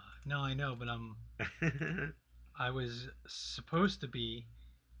 No, I know, but I was supposed to be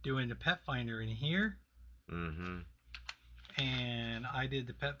doing the Pet Finder in here. Mm-hmm. And I did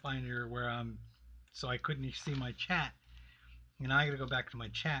the Pet Finder where so I couldn't see my chat. And I gotta go back to my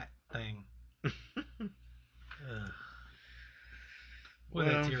chat thing. Well,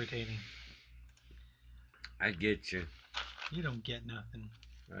 that's irritating. I get you. You don't get nothing.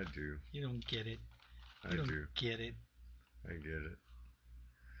 I do. You don't get it. I You don't do. get it. I get it.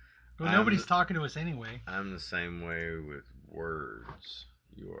 Well, nobody's talking to us anyway. I'm the same way with words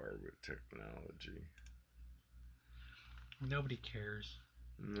you are with technology. Nobody cares.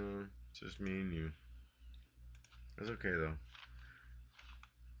 No, just me and you. That's okay, though.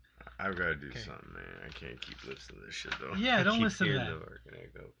 I've got to do something, man. I can't keep listening to this shit, though. Yeah, don't listen to that.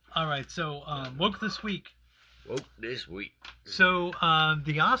 Echo. All right, so Woke This Week. Woke This Week. So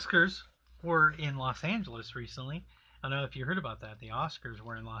the Oscars were in Los Angeles recently. I don't know if you heard about that. The Oscars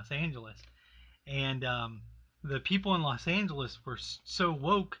were in Los Angeles. And the people in Los Angeles were so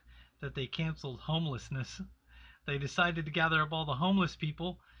woke that they canceled homelessness. They decided to gather up all the homeless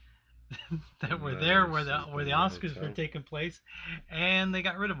people that were there where the Oscars were taking place, and they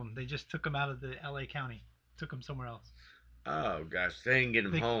got rid of them. They just took them out of the LA County, took them somewhere else. Oh gosh, they didn't get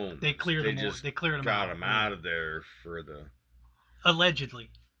them home. They cleared them. They cleared them out. Got them out of there for the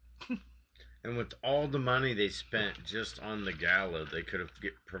allegedly. And with all the money they spent just on the gala, they could have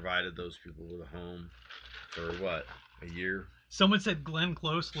provided those people with a home for what, a year? Someone said Glenn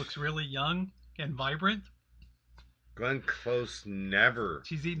Close looks really young and vibrant. Glenn Close never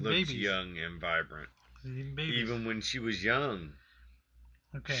She's eating looks babies. young and vibrant. She's eating babies. Even when she was young.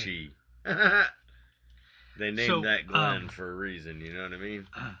 Okay. She. They named that Glenn for a reason, you know what I mean?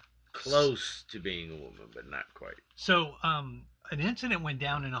 Close to being a woman, but not quite. So, an incident went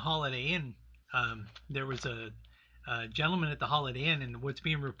down in a Holiday Inn. There was a gentleman at the Holiday Inn, and what's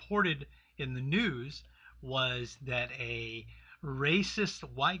being reported in the news was that a racist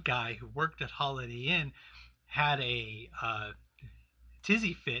white guy who worked at Holiday Inn had a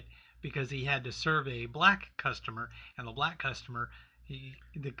tizzy fit because he had to serve a black customer, and the black customer,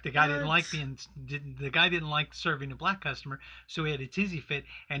 the guy didn't like the guy didn't like serving a black customer, so he had a tizzy fit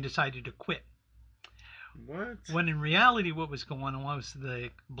and decided to quit. What? When in reality, what was going on was the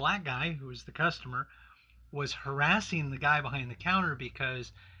black guy, who was the customer, was harassing the guy behind the counter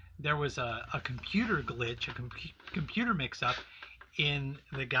because there was a computer glitch, a computer mix-up in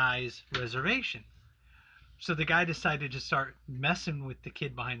the guy's reservation. So the guy decided to start messing with the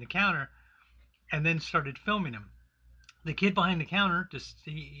kid behind the counter and then started filming him. The kid behind the counter,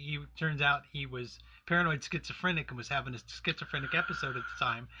 he turns out he was paranoid schizophrenic and was having a schizophrenic episode at the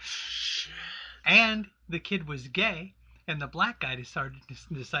time. And the kid was gay, and the black guy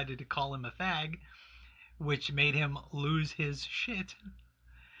decided to call him a fag, which made him lose his shit.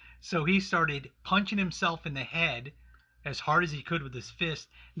 So he started punching himself in the head as hard as he could with his fist,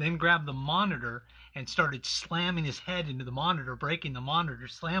 then grabbed the monitor and started slamming his head into the monitor, breaking the monitor,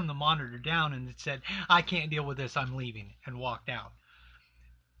 slammed the monitor down, and it said, "I can't deal with this, I'm leaving," and walked out.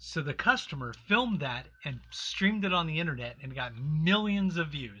 So the customer filmed that and streamed it on the internet and got millions of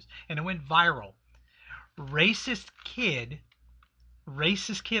views, and it went viral. Racist kid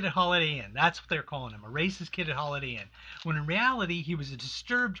at Holiday Inn. That's what they're calling him, a racist kid at Holiday Inn. When in reality, he was a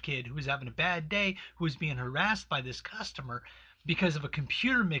disturbed kid who was having a bad day, who was being harassed by this customer because of a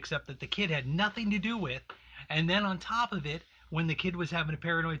computer mix-up that the kid had nothing to do with. And then on top of it, when the kid was having a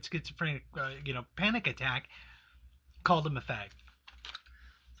paranoid schizophrenic, panic attack, called him a fag.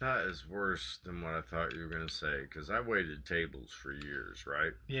 That is worse than what I thought you were going to say, because I waited tables for years,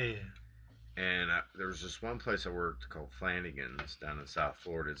 right? Yeah. And there was this one place I worked called Flanagan's down in South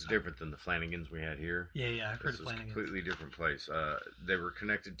Florida. It's different than the Flanagan's we had here. Yeah, I've heard This of is a Flanagan's. completely different place. They were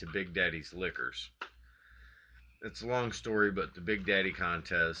connected to Big Daddy's Liquors. It's a long story, but the Big Daddy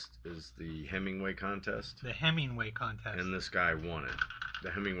contest is the Hemingway contest. The Hemingway contest. And this guy won it.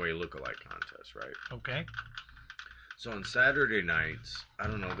 The Hemingway lookalike contest, right? Okay. So on Saturday nights, I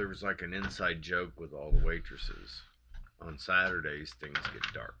don't know, there was like an inside joke with all the waitresses. On Saturdays, things get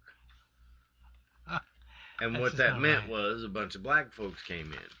dark. And That's what just that not meant right. was a bunch of black folks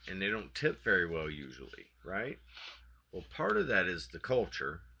came in, and they don't tip very well usually, right? Well, part of that is the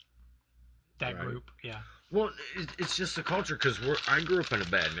culture. That Right. group, yeah. Well, it's just the culture, because I grew up in a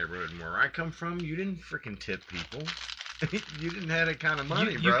bad neighborhood, and where I come from, you didn't freaking tip people. You didn't have that kind of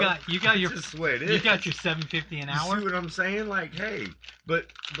money, you bro. got your That's just the way it you is. got your $7.50 an You hour. see what I'm saying? Like, hey, but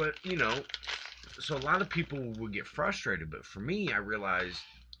so a lot of people would get frustrated, but for me, I realized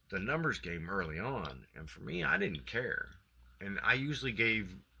the numbers game early on, and for me, I didn't care. And I usually gave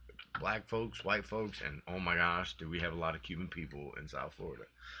black folks, white folks, and oh my gosh, do we have a lot of Cuban people in South Florida?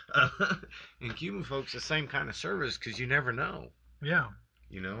 And Cuban folks, the same kind of service, because you never know. Yeah.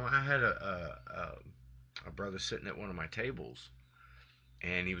 I had a brother sitting at one of my tables,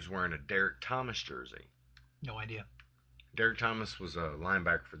 and he was wearing a Derek Thomas jersey. No idea. Derek Thomas was a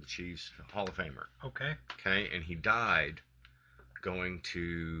linebacker for the Chiefs, Hall of Famer. Okay. Okay, and he died going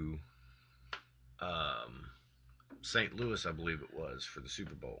to St. Louis, I believe it was, for the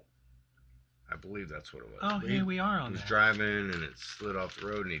Super Bowl. I believe that's what it was. Oh, here we are He on was that. driving, and it slid off the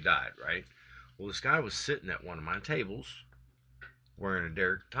road, and he died, right? Well, this guy was sitting at one of my tables wearing a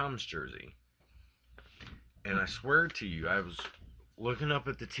Derek Thomas jersey. And I swear to you, I was looking up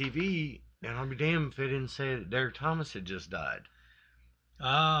at the TV, and I'll be damned if they didn't say that Derek Thomas had just died.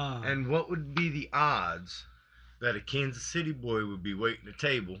 Oh. And what would be the odds that a Kansas City boy would be waiting at a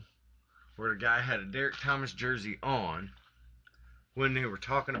table where the guy had a Derek Thomas jersey on when they were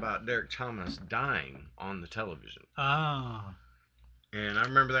talking about Derek Thomas dying on the television? Oh. And I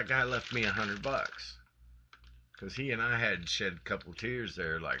remember that guy left me $100 because he and I had shed a couple tears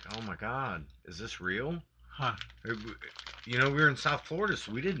there, like, oh my God, is this real? Huh. We were in South Florida,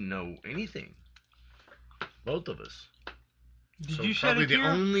 so we didn't know anything. Both of us. Did So you shed probably a tear? the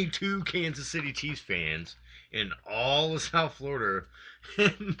only two Kansas City Chiefs fans in all of South Florida.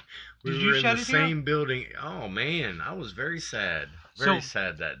 And we Did were you in shed the a tear? same building. Oh man, I was very sad. Very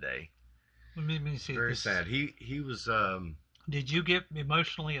sad that day. Let me see. Very this. sad. He was Did you get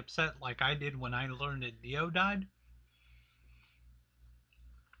emotionally upset like I did when I learned that Dio died?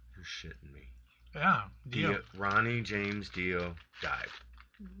 You're shitting me. Yeah, Dio. Ronnie James Dio died.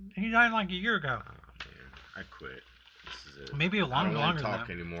 He died like a year ago. Oh man, I quit. This is it. Maybe a I long don't want longer to than talk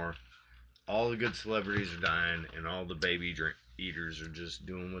that. anymore. All the good celebrities are dying, and all the baby eaters are just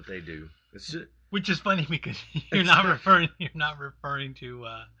doing what they do. It's just, Which is funny because you're not referring to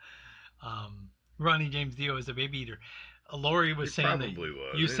Ronnie James Dio as a baby eater. Lori was saying that probably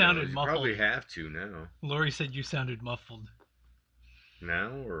was. you sounded you muffled. probably have to now. Lori said you sounded muffled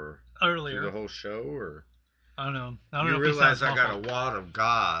Now or earlier. through the whole show or. I don't know. I don't You know if he realize sounds I got a muffled. wad of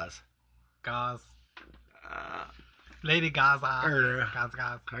gauze. Gaz. Uh, Lady Gaza. er,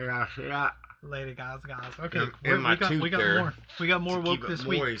 Gaz. Lady Gaza. Okay, in my tooth we got there more. We got more to woke keep this it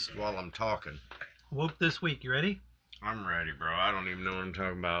week. moist while I'm talking. Woke this week. You ready? I'm ready, bro. I don't even know what I'm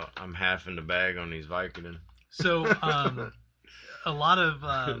talking about. I'm half in the bag on these Vicodin. So, a lot of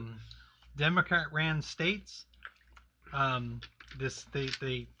Democrat-ran states,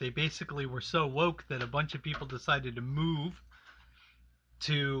 they basically were so woke that a bunch of people decided to move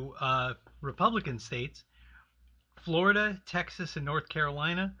to Republican states. Florida, Texas, and North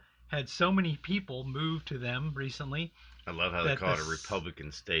Carolina had so many people move to them recently. I love how they That call it the a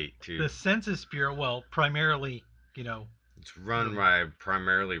Republican state, too. The Census Bureau, well, primarily, It's run by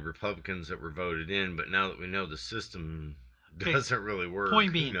primarily Republicans that were voted in, but now that we know the system Okay, doesn't really work, point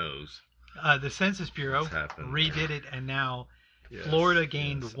who being, knows? the Census Bureau What's happened redid it, and now Yes, Florida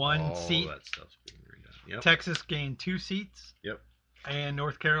gained yes, one all seat. that stuff's being redone. Yep. Texas gained 2 seats. Yep. And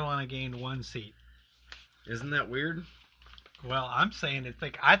North Carolina gained 1 seat. Isn't that weird? Well, I'm saying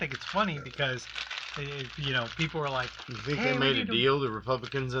I think it's funny because, people are like, You think Hey, they we made a need to- deal, the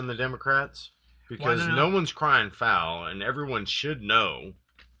Republicans and the Democrats? Because don't no know. one's crying foul, and everyone should know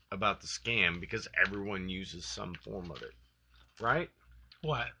about the scam because everyone uses some form of it. Right?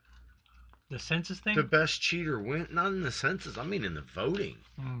 what? The census thing? The best cheater wins. Not in the census, I mean in the voting.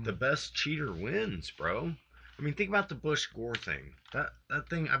 Mm. The best cheater wins, bro. I mean, think about the Bush-Gore thing. That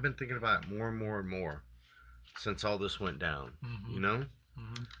thing, I've been thinking about it more and more and more since all this went down, Mhm. you know?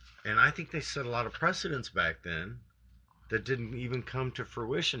 Mhm. And I think they set a lot of precedents back then that didn't even come to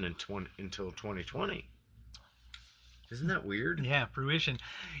fruition until 2020. Isn't that weird? Yeah, fruition.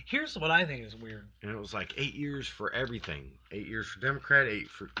 Here's what I think is weird. And it was like 8 years for everything. 8 years for Democrat, 8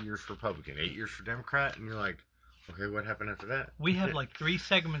 years for Republican. 8 years for Democrat, and you're like, okay, what happened after that? We have like 3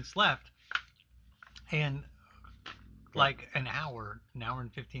 segments left, and like an hour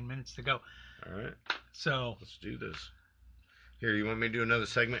and 15 minutes to go. All right, So, let's do this. Here, you want me to do another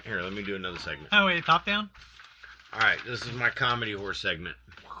segment? Here, let me do another segment. oh wait, top down. All right, this is my comedy horror segment.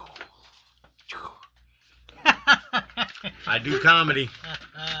 I do comedy.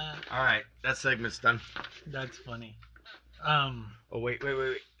 All right, that segment's done. That's funny. Oh, wait.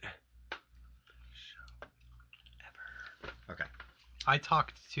 Okay. I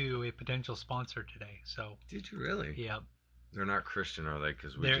talked to a potential sponsor today, so Did you really? yeah. They're not Christian, are they?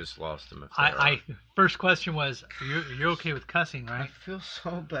 Because we They're- just lost them. If they I are. first question was, you're okay with cussing, I right? feel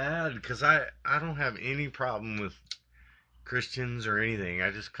so bad because I don't have any problem with Christians or anything.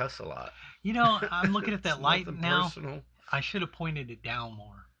 I just cuss a lot. You know, I'm looking at that It's light nothing now. personal. I should have pointed it down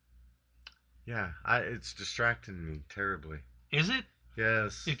more. Yeah, it's distracting me terribly. Is it?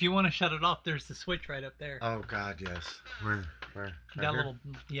 Yes. If you want to shut it off, there's the switch right up there. Oh God, yes. Where? Right that here? little,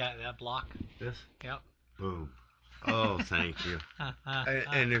 that block. This. Yep. Boom. Oh, thank you.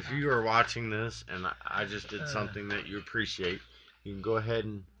 And if you are watching this and I just did something that you appreciate, you can go ahead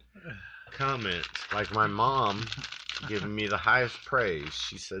and comment. Like my mom giving me the highest praise.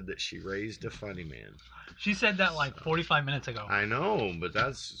 She said that she raised a funny man. She said that like 45 minutes ago. I know, but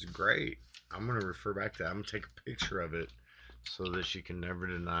that's great. I'm going to refer back to that. I'm going to take a picture of it so that she can never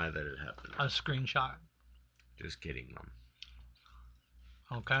deny that it happened. A screenshot. Just kidding,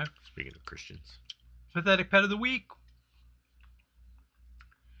 Mom. Okay. Speaking of Christians. Pathetic pet of the week.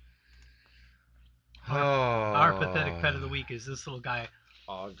 Our pathetic pet of the week is this little guy.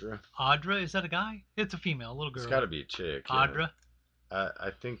 Audra. Audra, is that a guy? It's a female, a little girl. It's got to be a chick. yeah. Audra.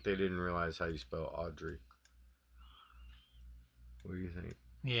 I think they didn't realize how you spell Audrey. What do you think?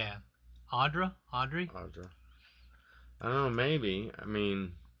 Yeah. Audra? Audrey? Audra. I don't know, maybe. I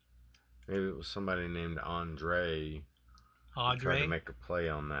mean, maybe it was somebody named Andre. Tried to Audrey make a play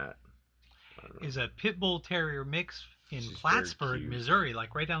on that. I don't know. is a pit bull terrier mix in She's very Plattsburgh, cute. Missouri,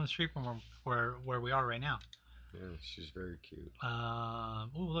 like right down the street from where we are right now. Yeah, she's very cute. Oh,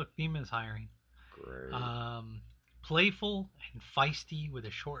 look, Beeman's hiring. Great. Playful and feisty with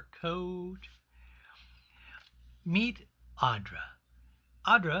a short coat. Meet Audra.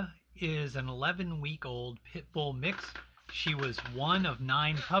 Audra is an 11-week-old pit bull mix. She was one of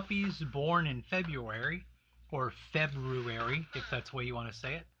 9 puppies born in February, or February, if that's the way you want to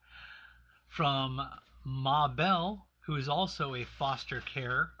say it, from Ma Bell, who is also a foster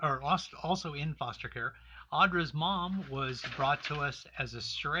care, or also in foster care. Audra's mom was brought to us as a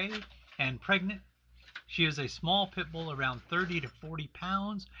stray and pregnant. She is a small pit bull around 30 to 40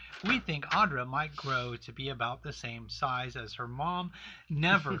 pounds. We think Audra might grow to be about the same size as her mom.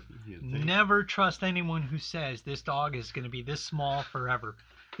 Never, never trust anyone who says this dog is going to be this small forever.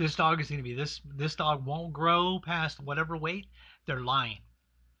 This dog is going to be this dog won't grow past whatever weight. They're lying.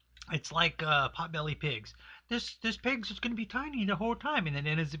 It's like potbelly pigs. This pig's just going to be tiny the whole time, and then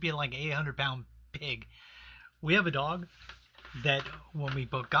it ends up being like an 800-pound pig. We have a dog that when we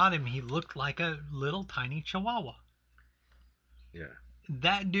both got him, he looked like a little tiny chihuahua. Yeah.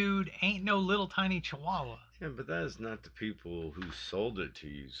 That dude ain't no little tiny chihuahua. Yeah, but that is not the people who sold it to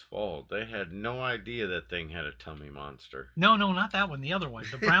you's fault. They had no idea that thing had a tummy monster. No, not that one. The other one.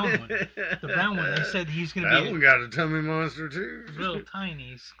 The brown one. The brown one. They said he's going to be that one got a tummy monster too. Little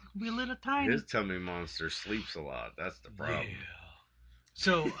tiny. He's going to be a little tiny. His tummy monster sleeps a lot. That's the problem. Yeah.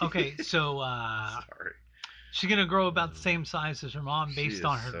 So, okay. So, Sorry. she's going to grow about the same size as her mom based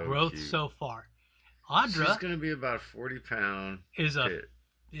on her growth cute. so far. Audra She's going to be about a 40-pound is a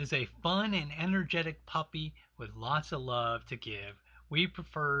fun and energetic puppy with lots of love to give. We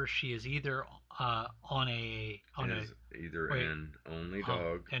prefer she is either an only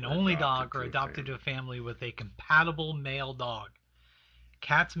dog or adopted to a family with a compatible male dog.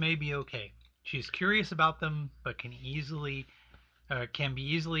 Cats may be okay. She's curious about them, but can be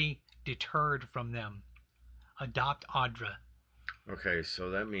easily deterred from them. Adopt Audra. Okay, so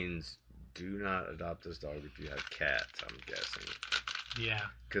that means do not adopt this dog if you have cats, I'm guessing. Yeah.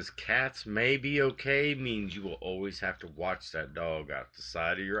 Because cats may be okay means you will always have to watch that dog out the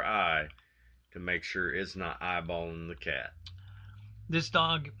side of your eye to make sure it's not eyeballing the cat. This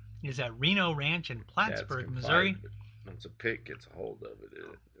dog is at Reno Ranch in Plattsburgh, Missouri. Once a pit gets a hold of it,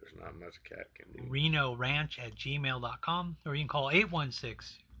 there's not much a cat can do. RenoRanch@gmail.com, or you can call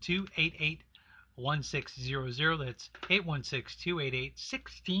 816-288-1600. That's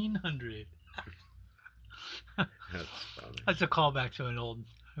 816-288-1600. That's funny. That's a callback to a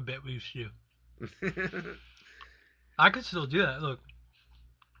bit we used to do. I could still do that. Look.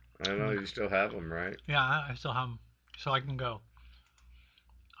 I know you still have them, right? Yeah, I still have them. So I can go.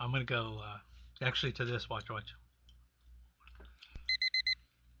 I'm going to go actually to this. Watch.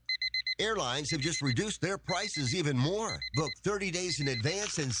 Airlines have just reduced their prices even more. Book 30 days in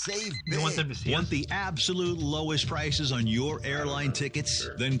advance and save big. You want them to see Want us? the absolute lowest prices on your airline tickets?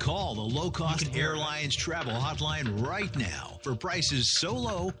 Then call the Low Cost Airlines Travel Hotline right now. For prices so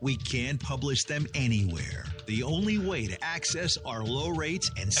low, we can't publish them anywhere. The only way to access our low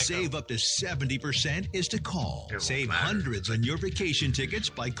rates and save up to 70% is to call. Save hundreds on your vacation tickets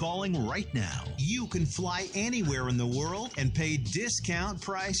by calling right now. You can fly anywhere in the world and pay discount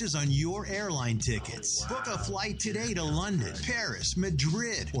prices on your airline tickets. Book a flight today to London, Paris,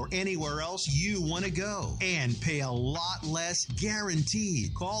 Madrid, or anywhere else you want to go. And pay a lot less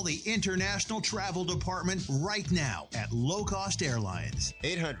guaranteed. Call the International Travel Department right now at Low Cost Airlines.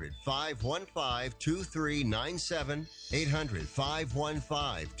 800-515-2397.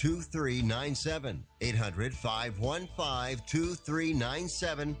 800-515-2397.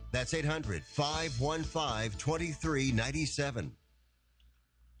 800-515-2397. That's 800-515-2397.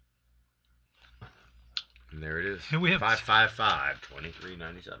 And there it is. And we have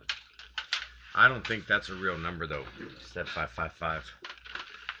 555-2397. I don't think that's a real number though. It's that 555.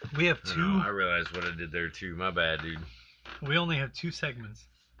 We have two. I realized what I did there too. My bad, dude. We only have 2 segments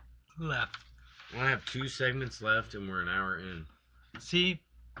left. I have 2 segments left, and we're an hour in. See,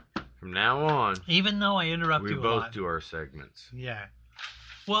 From now on, even though I interrupt we you a both lot. do our segments. Yeah.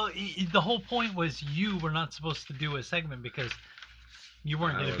 Well, the whole point was you were not supposed to do a segment because you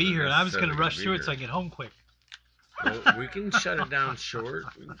weren't going to be here, and I was going to rush through it so I get home quick. Well, we can shut it down short.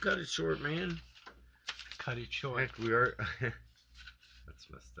 We can cut it short, man. Cut it short. Heck, we are. That's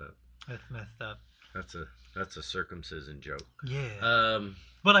messed up. That's messed up. That's a circumcision joke. Yeah.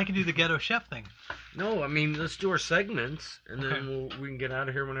 But I can do the ghetto chef thing. No, I mean let's do our segments, and Okay. then we can get out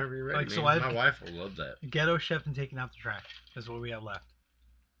of here whenever you're ready. Like, so man. My wife will love that. Ghetto chef and taking out the trash is what we have left.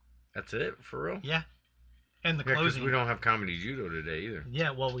 That's it for real. Yeah. And the Yeah, because closing. we don't have comedy judo today either. Yeah,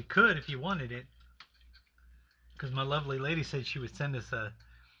 well, we could if you wanted it. Because my lovely lady said she would send us a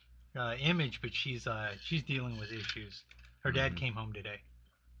image, but she's dealing with issues. Her dad came home today.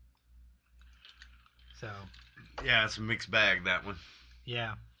 So, Yeah, it's a mixed bag, that one.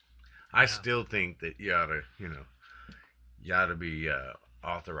 yeah. I still think that you ought to be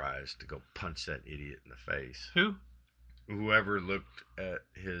authorized to go punch that idiot in the face. Who? Whoever looked at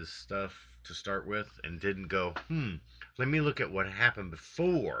his stuff to start with and didn't go, let me look at what happened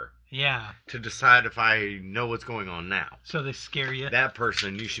before Yeah. to decide if I know what's going on now. So they scare you. That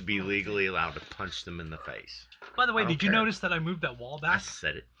person, you should be legally allowed to punch them in the face. By the way, I don't did you care. notice that I moved that wall I back?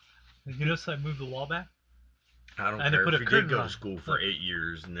 said it. Did you notice I moved the wall back? I don't And they care put if a he curtain did go rod. to school for Look. 8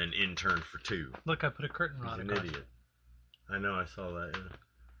 years and then interned for 2. Look, I put a curtain He's rod an across. idiot. I know, I saw that. Yeah.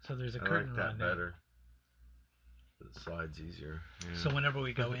 So there's a I curtain like that rod now. better. It slides easier. Yeah. So whenever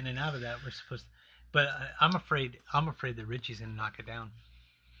we go in and out of that, we're supposed to, but I'm afraid that Richie's going to knock it down.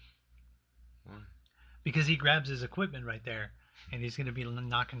 Why? Because he grabs his equipment right there, and he's going to be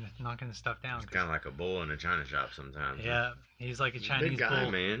knocking the stuff down. It's kind of like a bull in a china shop sometimes. Yeah, he's like a He's Chinese big guy,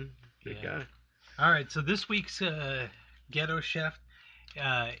 bull. man. Big Yeah. guy. All right, so this week's Ghetto Chef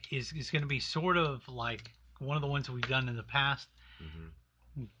is going to be sort of like one of the ones that we've done in the past.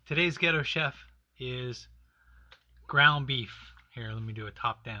 Mm-hmm. Today's Ghetto Chef is ground beef. Here, let me do a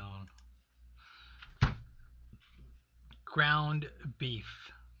top down. Ground beef.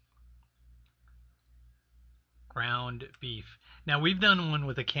 Ground beef. Now, we've done one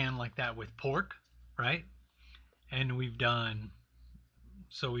with a can like that with pork, right? And we've done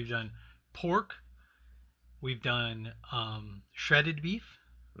pork. We've done shredded beef,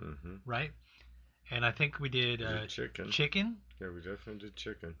 Mm-hmm. right? And I think we did Chicken. chicken. Yeah, we definitely did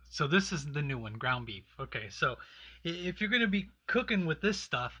chicken. So this is the new one, ground beef. Okay, so if you're going to be cooking with this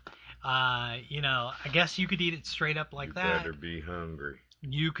stuff, I guess you could eat it straight up like you that. better be hungry.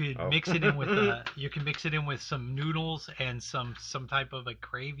 You could Oh. mix it in with some noodles and some type of a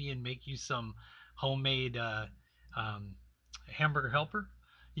gravy and make you some homemade hamburger helper.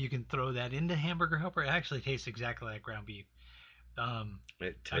 You can throw that into hamburger helper. It actually tastes exactly like ground beef.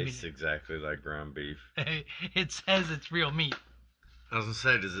 It tastes exactly like ground beef. It says it's real meat. I was gonna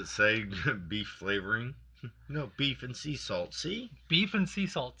say, does it say beef flavoring? No, beef and sea salt. See? Beef and sea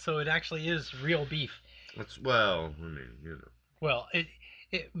salt. So it actually is real beef. That's well. I mean, you know. Well, it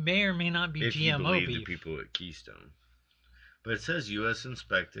may or may not be If you GMO believe beef. the people at Keystone. But it says U.S.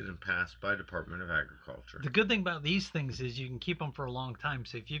 inspected and passed by Department of Agriculture. The good thing about these things is you can keep them for a long time.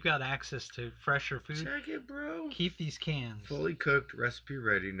 So if you've got access to fresher food, Check it, bro. keep these cans. Fully cooked, recipe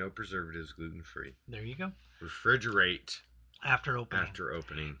ready, no preservatives, gluten free. There you go. Refrigerate After opening. after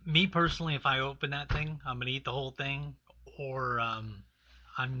opening. Me personally, if I open that thing, I'm gonna eat the whole thing, or I'm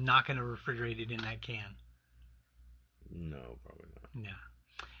not gonna refrigerate it in that can. No, probably not.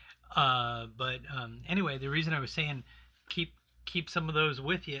 Yeah. But anyway, the reason I was saying keep some of those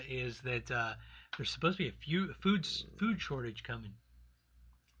with you is that there's supposed to be a food shortage coming.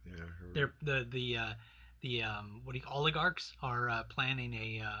 Yeah. The oligarchs are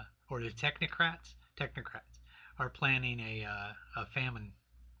planning or the technocrats are planning a famine.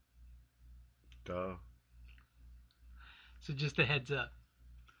 Duh. So just a heads up.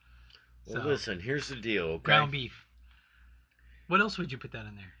 Well, So, listen, here's the deal, okay? ground beef. What else would you put that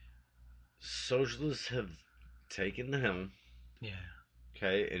in there? Socialists have taken the helm, Yeah.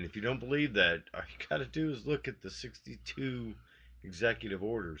 okay? And if you don't believe that, all you got to do is look at the 62 executive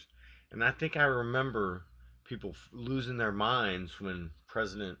orders. And I think I remember people losing their minds when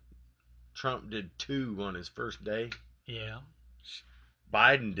President Trump did 2 on his first day. Yeah.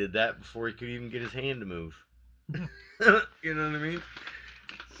 Biden did that before he could even get his hand to move. You know what I mean?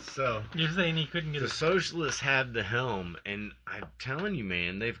 So You're saying he couldn't get the a socialists have the helm, and I'm telling you,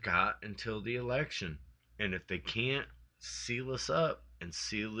 man, they've got until the election. And if they can't seal us up and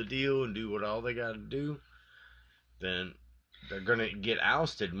seal the deal and do what all they got to do, then they're going to get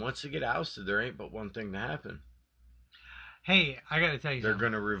ousted. And once they get ousted, there ain't but one thing to happen. Hey, I gotta tell you They're something.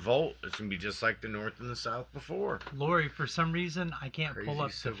 going to revolt. It's going to be just like the North and the South before. Lori, for some reason, I can't pull Crazy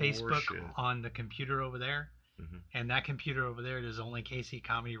up the Civil War Facebook shit. on the computer over there. Mhm. And that computer over there is only KC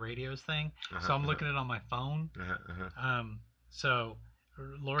Comedy Radio's thing. Uh-huh, So I'm looking at it on my phone. Uh-huh. So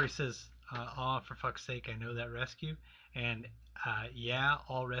Lori says, oh, for fuck's sake, I know that rescue. And yeah,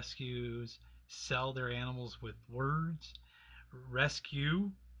 all rescues sell their animals with words.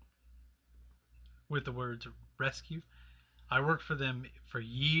 Rescue with the words rescue. I worked for them for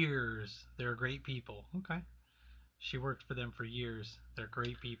years. They're great people. Okay. She worked for them for years. They're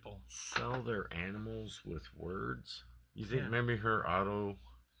great people. Sell their animals with words? You think Yeah. maybe her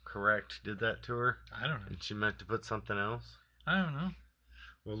autocorrect did that to her? I don't know. And she meant to put something else? I don't know.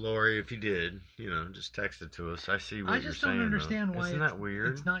 Well, Lori, if you did, just text it to us. I see what I you're just saying. don't understand though. why Isn't that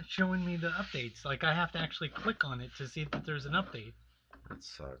weird? it's not showing me the updates. Like I have to actually click on it to see that there's an update. That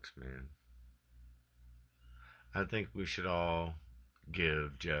sucks, man. I think we should all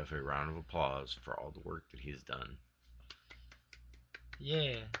give Jeff a round of applause for all the work that he's done.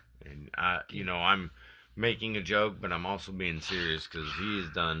 Yeah. And I'm making a joke, but I'm also being serious because he has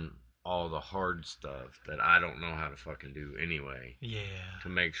done all the hard stuff that I don't know how to fucking do anyway. Yeah. To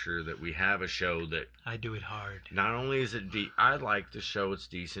make sure that we have a show that I do it hard. not only is it I like the show, it's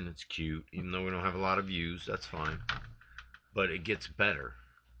decent, it's cute, even though we don't have a lot of views, that's fine. But it gets better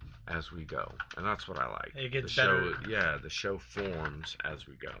as we go, and that's what I like. It gets the better. Show, yeah, the show forms as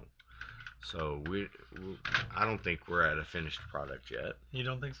we go. So I don't think we're at a finished product yet. You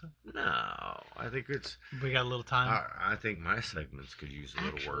don't think so? No, I think it's. We got a little time. I think my segments could use a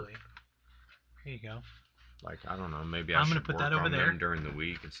little work. There you go. Like, I don't know, maybe I'm I gonna should put work that over on there. them during the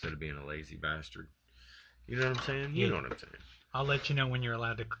week instead of being a lazy bastard. You know what I'm saying? You Yeah. know what I'm saying. I'll let you know when you're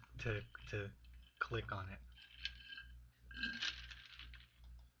allowed to click on it.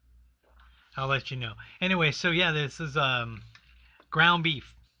 I'll let you know. Anyway, so yeah, this is ground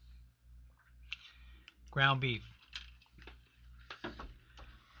beef. Ground beef.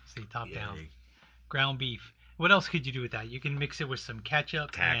 See, top down. Ground beef. What else could you do with that? You can mix it with some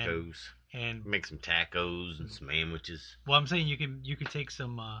ketchup Tacos. and Make some tacos and some sandwiches. well, I'm saying you could take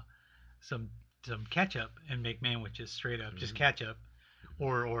some ketchup and make sandwiches straight up, just ketchup,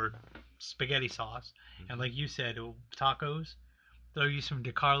 or spaghetti sauce, and like you said, tacos. Throw you some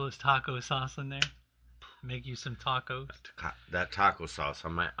DeCarlo's taco sauce in there. Make you some tacos. That taco sauce, I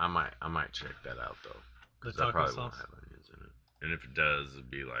might check that out though. The 'Cause that taco probably won't sauce. have onions in it. And if it does, it'd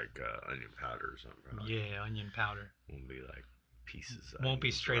be like onion powder or something. Probably. Yeah, onion powder. Won't be like pieces. Won't be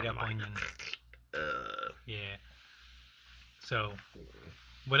onions straight where up I'm like, onion. Yeah. So,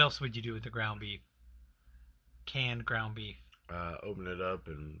 what else would you do with the ground beef? Canned ground beef. Open it up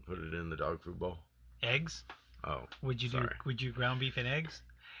and put it in the dog food bowl. Eggs? Oh, Would you sorry. Would you ground beef and eggs?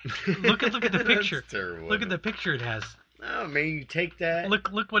 Look at the picture. That's terrible. Look at the picture it has. No, man, you take that. Look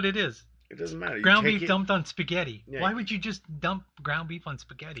what it is. It doesn't matter. You Ground take beef it, dumped on spaghetti. Yeah. Why would you just dump ground beef on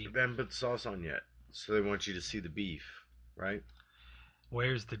spaghetti? They haven't put the sauce on yet, so they want you to see the beef, right?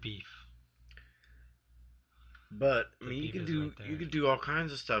 Where's the beef? But I The mean, beef is right there. you could do all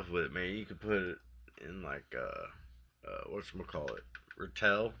kinds of stuff with it, man. You could put it in like whatchamacallit,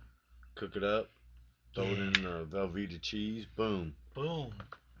 Rotel, cook it up, throw it in Velveeta cheese, boom. Boom.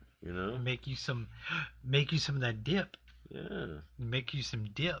 You know? Make you some of that dip. Yeah, Make you some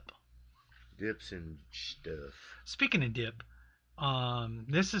dip. dips and stuff. Speaking of dip,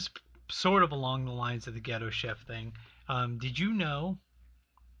 this is sort of along the lines of the Ghetto Chef thing. Did you know?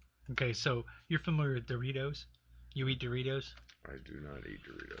 Okay, so you're familiar with Doritos? You eat Doritos? I do not eat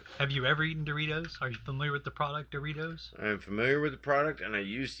Doritos. Have you ever eaten Doritos? Are you familiar with the product Doritos? I'm familiar with the product, and I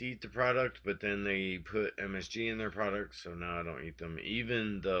used to eat the product, but then they put MSG in their product, so now I don't eat them.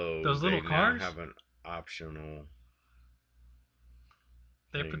 Even though Those little they cars? now have an optional.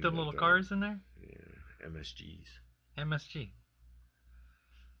 They thing put them with little cars in there? Yeah, MSGs. MSG.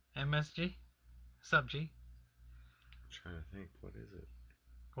 MSG? Sub G? I'm trying to think, what is it?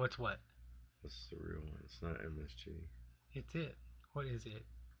 What's what? What's the real one? It's not MSG. It's it. What is it?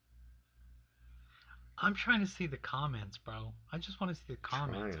 I'm trying to see the comments, bro. I just want to see the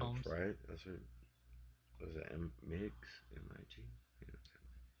comments, Triumph, Holmes. right? That's what. Was it MIG? MIG? Yeah.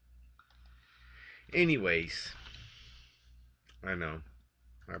 Anyways, I know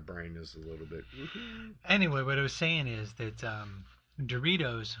my brain is a little bit. Anyway, what I was saying is that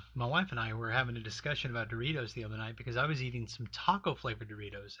Doritos, my wife and I were having a discussion about Doritos the other night because I was eating some taco flavored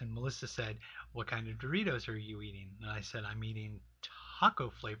Doritos, and Melissa said, "What kind of Doritos are you eating?" And I said, "I'm eating taco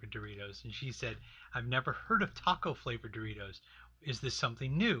flavored Doritos." And she said, "I've never heard of taco flavored Doritos. Is this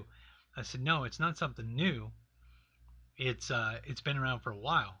something new?" I said, "No, it's not something new. It's been around for a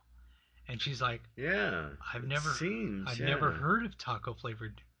while." And she's like, Yeah. I've it never seems, I've yeah. never heard of taco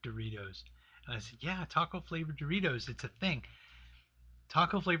flavored Doritos. And I said, "Yeah, taco flavored Doritos, it's a thing."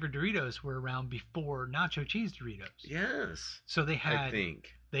 Taco flavored Doritos were around before nacho cheese Doritos. Yes. So they had I think.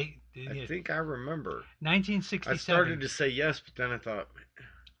 they I think I remember. 1967. I started to say yes, but then I thought.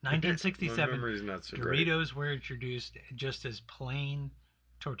 1967 My memory's not so great. Doritos were introduced just as plain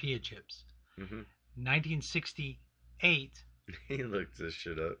tortilla chips. Mhm. 1968 He looked this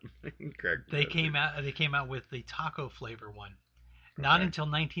shit up. He cracked me they up. came out with the taco flavor one. Not Okay. until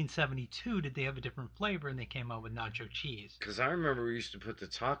 1972 did they have a different flavor, and they came out with nacho cheese. Because I remember we used to put the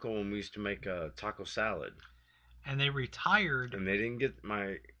taco and we used to make a taco salad. And they retired. And they didn't get,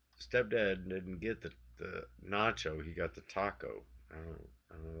 my stepdad didn't get the nacho, he got the taco. I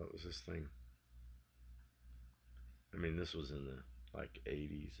don't know, that was his thing. I mean, this was in the like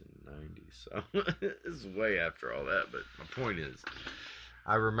 80s and 90s, so this is way after all that. But my point is,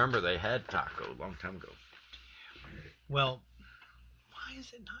 I remember they had taco a long time ago. Well, why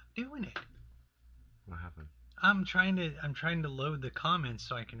is it not doing it? What happened? I'm trying to load the comments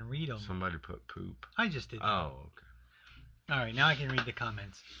so I can read them. Somebody put poop. I just did. Oh, okay. All right, now I can read the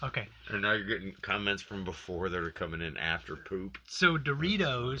comments. Okay. And now you're getting comments from before that are coming in after poop. So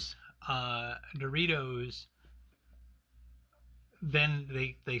Doritos,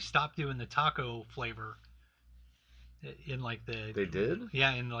 then they stopped doing the taco flavor, in like the. They did?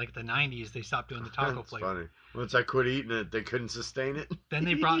 Yeah, in like the 90s, they stopped doing the taco That's flavor. funny. Once I quit eating it, they couldn't sustain it. Then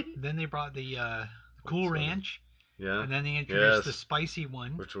they brought the Cool That's funny. Ranch, Yeah. and then they introduced the Yes. spicy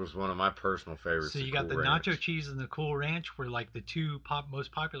one. Which was one of my personal favorites. So you got the nacho cheese and the Cool Ranch were like the two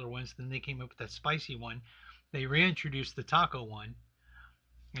most popular ones. Then they came up with that spicy one. They reintroduced the taco one,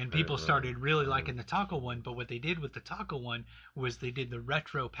 and people started really liking the taco one. But what they did with the taco one was they did the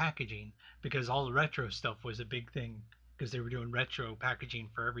retro packaging, because all the retro stuff was a big thing, because they were doing retro packaging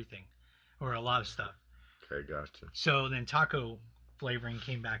for everything, or a lot of stuff. Okay, gotcha. So then taco flavoring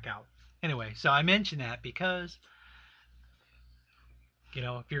came back out. Anyway, so I mentioned that because, you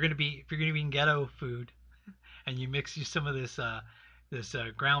know, if you're gonna be eating ghetto food, and you mix some of this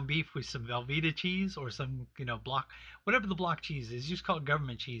ground beef with some Velveeta cheese or some, you know, whatever the block cheese is, you just call it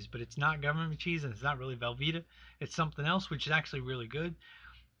government cheese, but it's not government cheese and it's not really Velveeta. It's something else, which is actually really good.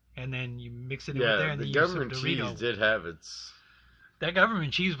 And then you mix it in with there, and the then government you use some Dorito. cheese did have its. That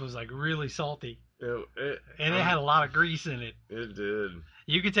government cheese was like really salty, and it had had a lot of grease in it. It did.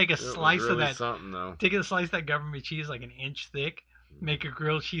 You could take a It was slice really of that. something though. Take a slice of that government cheese like an inch thick, make a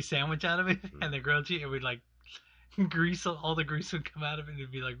grilled cheese sandwich out of it, and the grilled cheese, it would like grease, all the grease would come out of it, and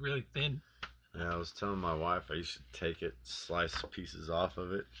it'd be like really thin. Yeah, I was telling my wife I used to take it, slice pieces off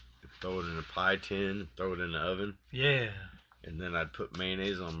of it, throw it in a pie tin, throw it in the oven, Yeah. and then I'd put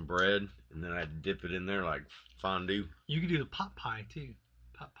mayonnaise on bread, and then I'd dip it in there like fondue. You could do the pot pie too.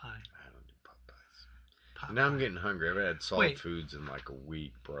 Pot pie. I don't do pot pies. Pot Now pie. I'm getting hungry. I've had soft Wait. foods in like a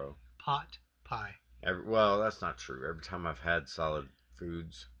week, bro. Pot pie. Well, that's not true. Every time I've had solid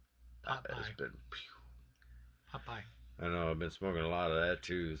foods, Pot it's pie. been. Pot pie. I know, I've been smoking a lot of that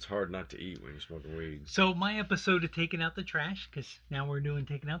too. It's hard not to eat when you're smoking weed. So my episode of Taking Out the Trash, because now we're doing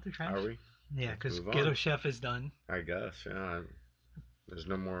Taking Out the Trash. Are we? Yeah, because Move on. Ghetto Chef is done. I guess, yeah. There's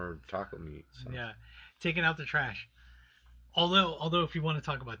no more taco meat. So. Yeah, Taking Out the Trash. Although if you want to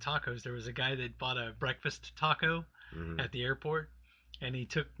talk about tacos, there was a guy that bought a breakfast taco Mhm. at the airport, and he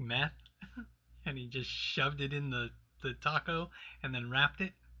took meth and he just shoved it in the taco and then wrapped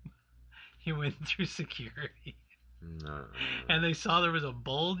it. He went through security, No. and they saw there was a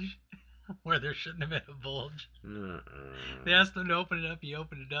bulge where there shouldn't have been a bulge. No. They asked him to open it up. He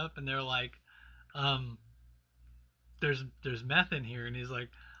opened it up, and they're like, "There's meth in here," and he's like,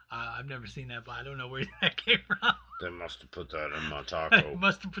 "I've never seen that, but I don't know where that came from." They must have put that in my I taco.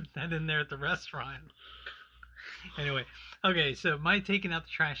 must have put that in there at the restaurant. Anyway, okay, so my taking out the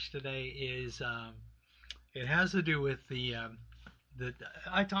trash today is it has to do with the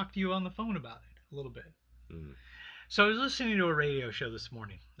I talked to you on the phone about it a little bit. Mm. So I was listening to a radio show this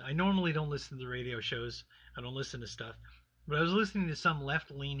morning. I normally don't listen to the radio shows. I don't listen to stuff, but I was listening to some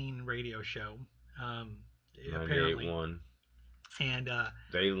left-leaning radio show. Apparently, 98.1. and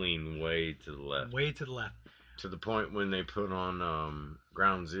They lean way to the left. way to the left. To the point when they put on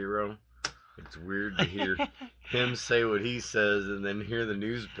Ground Zero, it's weird to hear him say what he says and then hear the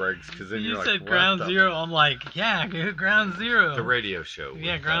news breaks, because then You you're like, said what Ground the- Zero. I'm like, yeah, Ground Zero. The radio show.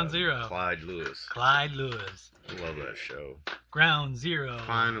 Yeah, with, Ground Zero. Clyde Lewis. Clyde Lewis. I love that show. Ground Zero.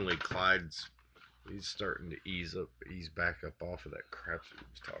 Finally, he's starting to ease back up off of that crap that he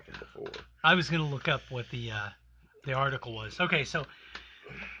was talking before. I was going to look up what the article was. Okay, so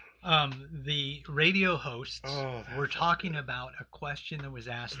the radio hosts were talking about a question that was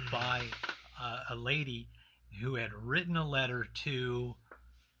asked by a lady who had written a letter to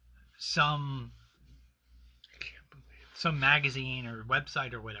some magazine or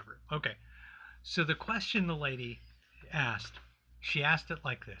website or whatever. Okay, so the question the lady asked, she asked it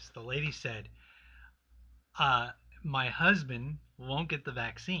like this. The lady said, my husband won't get the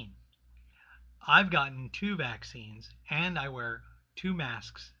vaccine. I've gotten 2 vaccines and I wear 2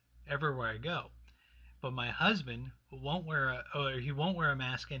 masks everywhere I go. But my husband won't wear a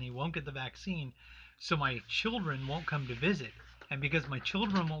mask and he won't get the vaccine, so my children won't come to visit. And because my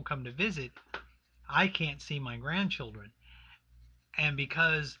children won't come to visit, I can't see my grandchildren. And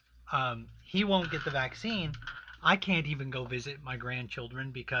because he won't get the vaccine, I can't even go visit my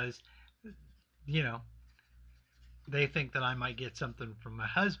grandchildren because, you know, they think that I might get something from my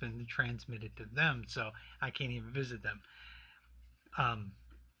husband and transmit it to them, so I can't even visit them.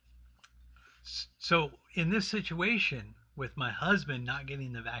 So in this situation, with my husband not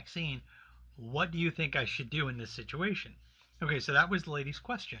getting the vaccine, what do you think I should do in this situation? Okay, so that was the lady's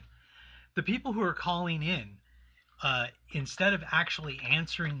question. The people who are calling in, instead of actually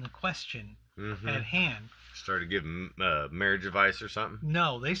answering the question at hand, Started giving marriage advice or something?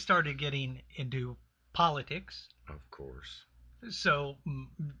 no, they started getting into politics. Of course. So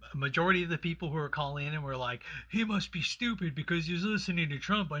majority of the people who were calling in and were like, he must be stupid because he's listening to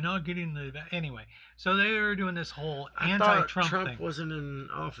Trump by not getting the anyway. So they were doing this whole I thought anti-Trump Trump thing. wasn't in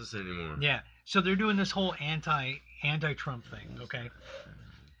office anymore. Yeah. So they're doing this whole anti-Trump thing. Okay.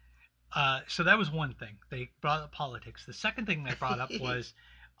 So that was one thing. They brought up politics. The second thing they brought up was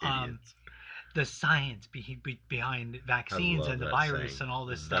Idiots. the science behind vaccines love and the that virus saying. and all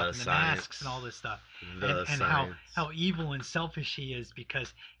this The stuff and the science. masks and all this stuff. The And science. how evil and selfish he is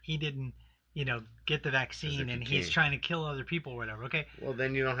because he didn't, get the vaccine if and you he's can't- trying to kill other people or whatever. Okay. Well,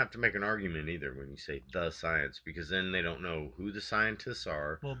 then you don't have to make an argument either when you say the science, because then they don't know who the scientists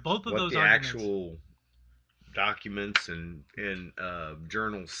are, Well, both of what those the arguments, actual documents and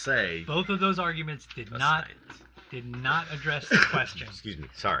journals say. both of those arguments did The not science. address the question. Excuse me.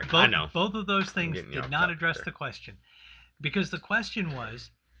 Sorry. Both, I know. both of those things getting you did off not topic address there. the question. Because the question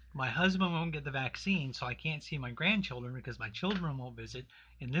was, my husband won't get the vaccine, so I can't see my grandchildren because my children won't visit.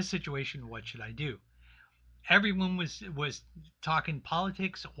 In this situation, what should I do? Everyone was talking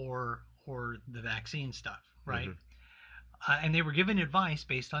politics or the vaccine stuff, right? Mhm. And they were given advice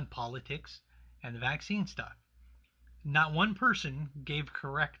based on politics and the vaccine stuff. Not one person gave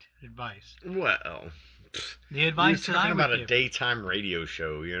correct advice. Well, The advice you're that I talking would about a give, daytime radio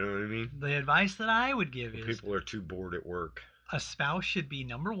show. You know what I mean? the advice that I would give is People are too bored at work. a spouse should be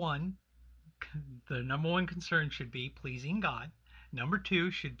number one. The number one concern should be pleasing God. Number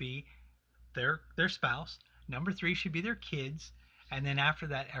two should be their spouse. Number three should be their kids, and then after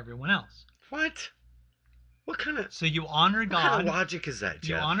that, everyone else. What? What kind of So you honor what kind of God. logic is that, You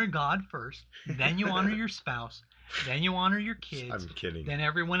Jeff? honor God first, then you honor your spouse, then you honor your kids, I'm kidding. then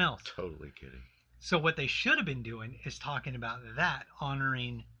everyone else. Totally kidding. So what they should have been doing is talking about that,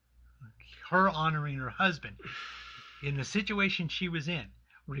 honoring her husband in the situation she was in,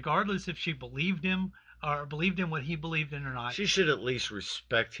 regardless if she believed him or believed in what he believed in or not. She should at least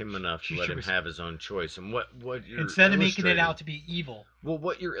respect him enough She to let should him have his own choice. And what you're Instead of making it illustrating- out to be evil. Well,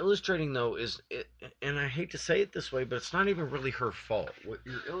 what you're illustrating though is, and I hate to say it this way, but it's not even really her fault. What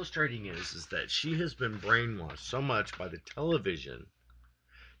you're illustrating is that she has been brainwashed so much by the television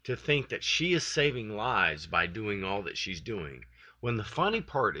to think that she is saving lives by doing all that she's doing. When the funny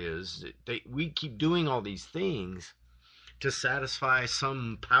part is that we keep doing all these things to satisfy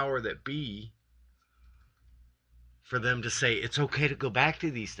some power that be, for them to say it's okay to go back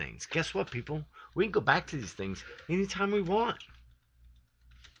to these things. Guess what, people? We can go back to these things anytime we want.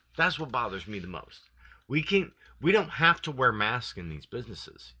 That's what bothers me the most. We don't have to wear masks in these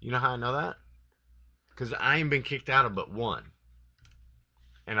businesses. You know how I know that? Because I ain't been kicked out of but one.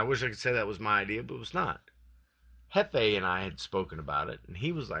 And I wish I could say that was my idea, but it was not. Hefe and I had spoken about it, and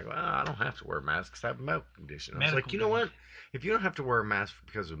he was like, well, I don't have to wear a mask because I have a medical condition. I was like, you know what? If you don't have to wear a mask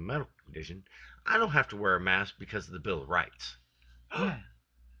because of a medical condition, I don't have to wear a mask because of the Bill of Rights. Yeah.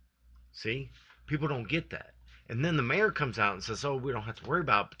 See? People don't get that. And then the mayor comes out and says, oh, we don't have to worry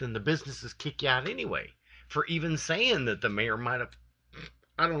about it, but then the businesses kick you out anyway for even saying that the mayor might have,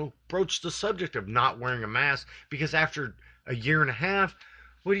 I don't know, broached the subject of not wearing a mask because after a year and a half,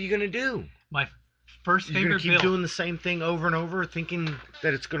 what are you going to do? My first You're going favorite to keep bill. doing the same thing over and over thinking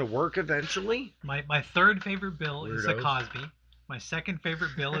that it's going to work eventually? My third favorite bill is a Weirdo. Cosby. My second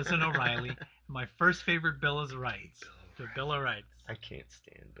favorite bill is an O'Reilly. My first favorite bill is Rights. The Bill of Rights. I can't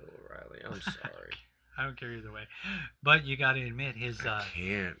stand Bill O'Reilly. I'm sorry. I don't care either way. But you got to admit his. I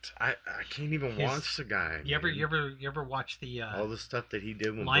can't. I can't even his- watch the guy. You man. ever watch the all the stuff that he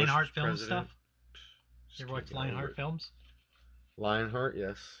did when Lionheart Bush was film president? stuff? Just You ever can't watch get over Lionheart it. films? Lionheart,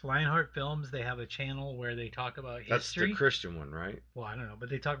 yes. Lionheart Films. They have a channel where they talk about That's history. the Christian one, right? Well, I don't know, but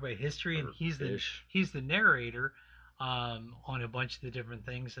they talk about history, and Or he's the narrator on a bunch of the different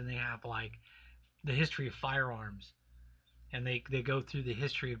things, and they have like the history of firearms, and they go through the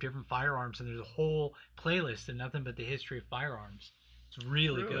history of different firearms, and there's a whole playlist and nothing but the history of firearms. It's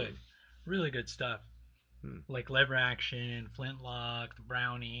really good, really good stuff. Like lever action, flintlock, the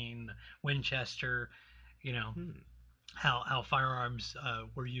Browning, the Winchester, you know, how firearms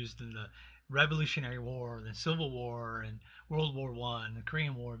were used in the Revolutionary War, the Civil War, and World War I, the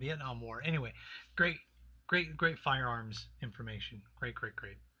Korean War, Vietnam War. Anyway, great firearms information. Great.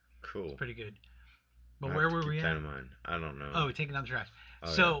 Cool. Pretty good. But I'll where have to were keep we that at? in mind. I don't know. Oh, taking out the trash.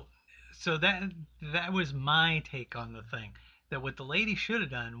 Oh, So that was my take on the thing. That what the lady should have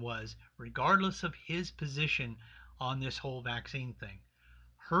done was, regardless of his position on this whole vaccine thing,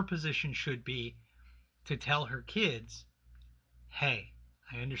 her position should be to tell her kids, hey,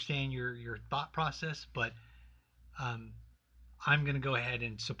 I understand your thought process, but I'm going to go ahead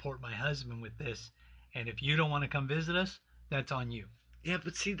and support my husband with this. And if you don't want to come visit us, that's on you. Yeah,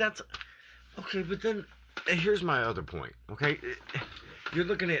 but see, that's okay. But then here's my other point. Okay, you're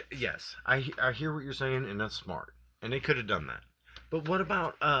looking at yes, I hear what you're saying, and that's smart, and they could have done that. But what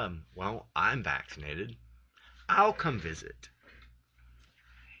about well, I'm vaccinated. I'll come visit.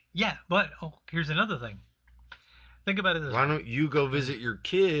 Yeah, but here's another thing. Think about it this Why way. don't you go visit your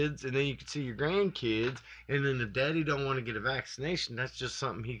kids, and then you can see your grandkids, and then if daddy don't want to get a vaccination, that's just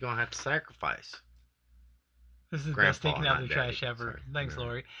something he gonna have to sacrifice. This is the Grandpa, best taking out not the trash daddy. ever. Sorry. Thanks, Yeah.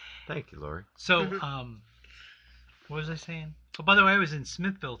 Lori. Thank you, Lori. So, what was I saying? Oh, by the way, I was in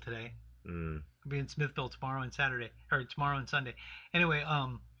Smithville today. Mm. I'll be in Smithville tomorrow and Saturday, or tomorrow and Sunday. Anyway,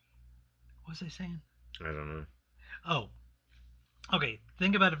 what was I saying? I don't know. Oh, okay.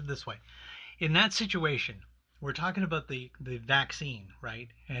 Think about it this way. In that situation, we're talking about the vaccine, right?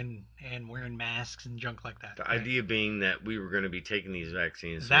 And wearing masks and junk like that. The right? idea being that we were going to be taking these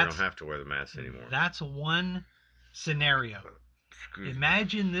vaccines, so we That's- don't have to wear the mask anymore. That's one scenario. Excuse me.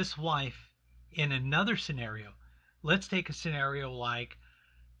 Imagine this wife in another scenario. Let's take a scenario like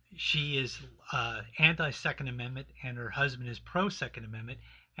she is anti-Second Amendment and her husband is pro-Second Amendment,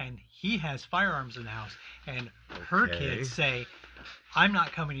 and he has firearms in the house, and her Okay. kids say, I'm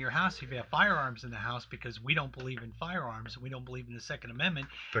not coming to your house if you have firearms in the house because we don't believe in firearms and we don't believe in the Second Amendment.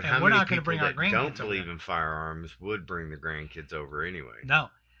 But and how we're many not gonna people bring our that grandkids don't over believe there? in firearms would bring the grandkids over anyway? No,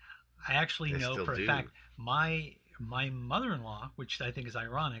 I actually They know still for a do. fact my mother-in-law, which I think is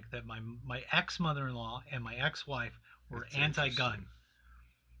ironic, that my ex-mother-in-law and my ex-wife were That's anti-gun,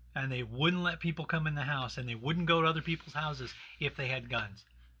 and they wouldn't let people come in the house, and they wouldn't go to other people's houses if they had guns.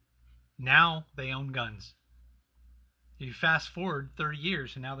 Now they own guns. You fast forward 30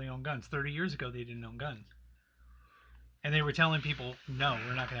 years, and now they own guns. 30 years ago, they didn't own guns, and they were telling people, no,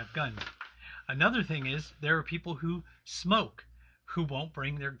 we're not going to have guns. Another thing is there are people who smoke who won't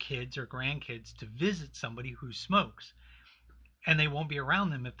bring their kids or grandkids to visit somebody who smokes, and they won't be around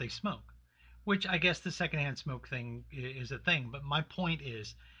them if they smoke, which I guess the secondhand smoke thing is a thing. But my point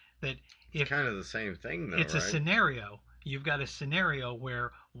is that if Kind of the same thing, though, it's right? a scenario, you've got a scenario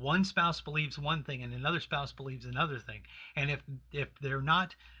where one spouse believes one thing and another spouse believes another thing, and if they're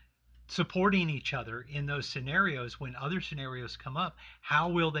not supporting each other in those scenarios, when other scenarios come up, how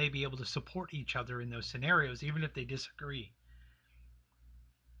will they be able to support each other in those scenarios even if they disagree?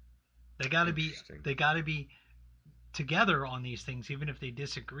 They got to be together on these things even if they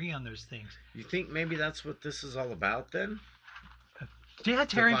disagree on those things. You think maybe that's what this is all about, then? Yeah,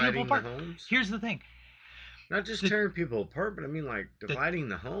 tearing people Dividing apart. the homes? Here's the thing. Not just tearing people apart, but I mean, like, dividing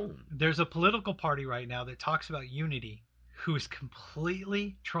the home. There's a political party right now that talks about unity who is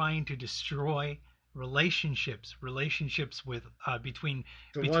completely trying to destroy relationships with between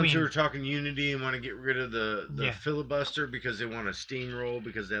The ones who are talking unity and want to get rid of the Yeah. filibuster because they want to steamroll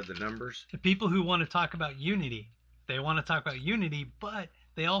because they have the numbers. the people who want to talk about unity. They want to talk about unity, but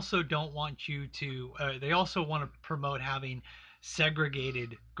they also don't want you to they also want to promote having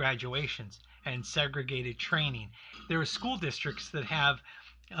segregated graduations and segregated training. There are school districts that have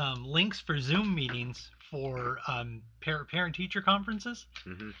links for Zoom meetings for parent-teacher conferences.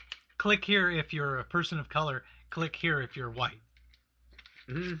 Mm-hmm. Click here if you're a person of color. Click here if you're white.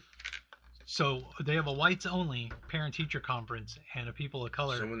 Mm-hmm. So they have a whites-only parent-teacher conference and a people of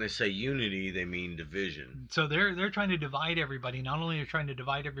color. So when they say unity, they mean division. So they're trying to divide everybody. Not only are they trying to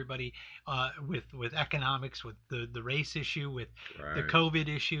divide everybody with economics, with the race issue, with the Right. COVID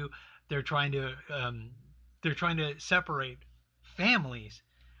issue, they're trying to separate families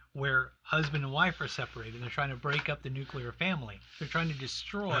where husband and wife are separated. They're trying to break up the nuclear family. They're trying to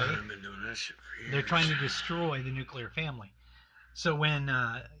destroy. I've been doing that shit for years. They're trying to destroy the nuclear family. So when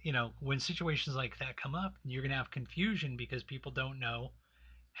when situations like that come up, you're going to have confusion because people don't know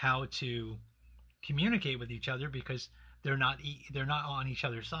how to communicate with each other because they're not on each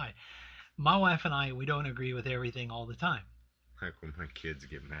other's side. My wife and I, we don't agree with everything all the time. Like when my kids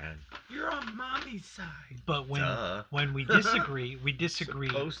get mad. You're on mommy's side. But Duh. when we disagree, we disagree.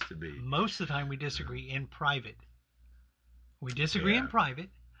 Supposed to be. Most of the time, we disagree in private. We disagree in Yeah. private,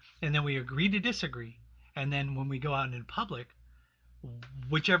 and then we agree to disagree. And then when we go out in public,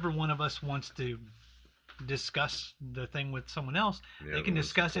 whichever one of us wants to discuss the thing with someone else, The they other can one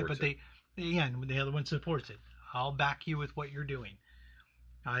discuss it, supports but and the other one supports it. I'll back you with what you're doing.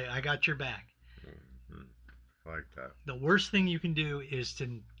 I got your back. Mhm. I like that. The worst thing you can do is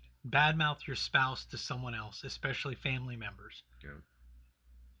to badmouth your spouse to someone else, especially family members.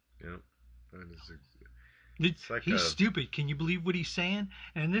 Yeah. That is It's like he's a- stupid. Can you believe what he's saying?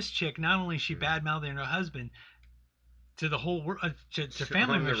 And this chick, not only is she bad mouthing her husband to the whole world, to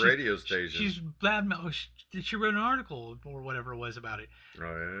family on the members, radio station. she's bad mouth. She wrote an article or whatever it was about it.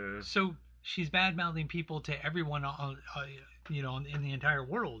 Oh, yeah. So she's bad mouthing people to everyone in the entire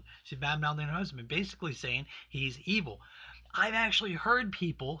world. She's bad-mouthing her husband, basically saying he's evil. I've actually heard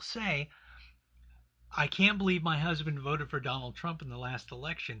people say, I can't believe my husband voted for Donald Trump in the last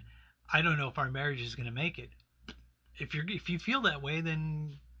election. I don't know if our marriage is going to make it. If you feel that way,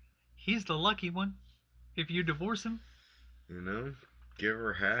 then he's the lucky one. If you divorce him. Give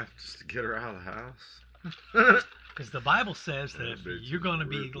her half just to get her out of the house. Because the Bible says that if bitch you're is going to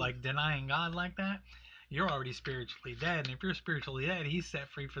be brutal. like denying God like that, you're already spiritually dead. And if you're spiritually dead, he's set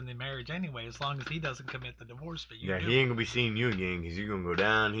free from the marriage anyway, as long as he doesn't commit the divorce. But you do. He ain't going to be seeing you again because you're going to go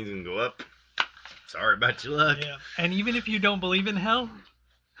down, he's going to go up. Sorry about your luck. Yeah. And even if you don't believe in hell,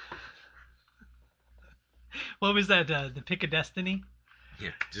 what was that? The Pick of Destiny? Yeah,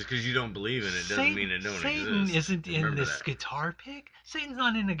 just because you don't believe in it doesn't mean it don't Satan exist. isn't in Remember this that. guitar pick. Satan's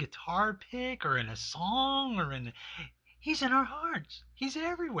not in a guitar pick or in a song or in. He's in our hearts. He's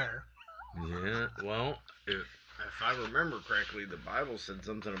everywhere. Yeah, well, if I remember correctly, the Bible said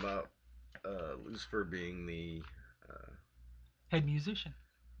something about Lucifer being the Head musician.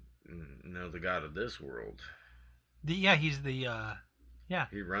 the god of this world. He's the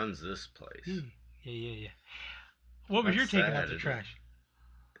He runs this place. Yeah. What was That's your taking sad, out the isn't trash?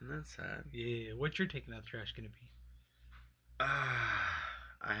 Isn't that sad? Yeah. What's your taking out the trash gonna be?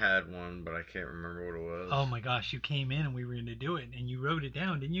 I had one, but I can't remember what it was. Oh my gosh, you came in and we were going to do it, and you wrote it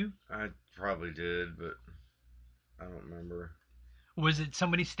down, didn't you? I probably did, but I don't remember. Was it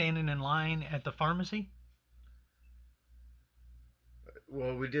somebody standing in line at the pharmacy?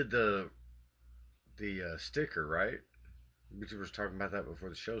 Well, we did the sticker, right? We were talking about that before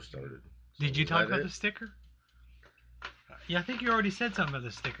the show started. So Did you was talk that about it? the sticker? Yeah, I think you already said something about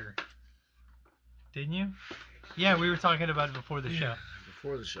the sticker. Didn't you? Yeah, we were talking about it before the show.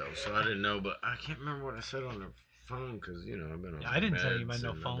 Before the show, so I didn't know, but I can't remember what I said on the phone because I've been on. I didn't tell you about meds no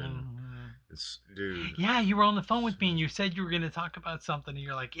and I've phone. dude. Yeah, you were on the phone with me and you said you were going to talk about something, and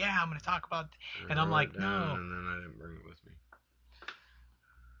you're like, yeah, I'm going to talk about. And I I'm wrote like, it down, no. and then I didn't bring it with me.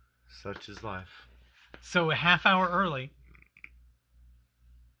 Such is life. So a half hour early.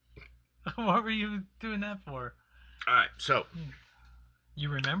 What were you doing that for? All right, so You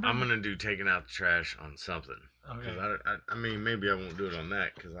remember? I'm gonna do taking out the trash on something. Okay. 'Cause I mean, maybe I won't do it on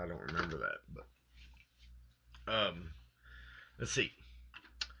that because I don't remember that. But let's see.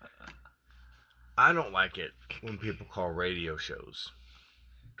 I don't like it when people call radio shows,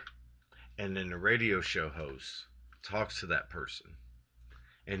 and then the radio show host talks to that person,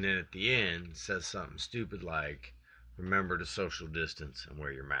 and then at the end says something stupid like, "Remember to social distance and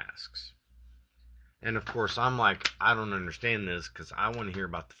wear your masks." And of course, I'm like, I don't understand this because I want to hear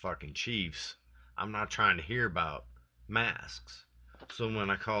about the fucking Chiefs. I'm not trying to hear about masks. So when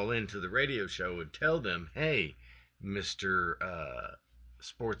I call into the radio show and tell them, hey, Mr.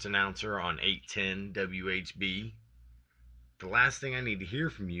 Sports announcer on 810 WHB, the last thing I need to hear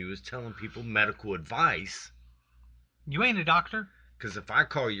from you is telling people medical advice. You ain't a doctor. Because if I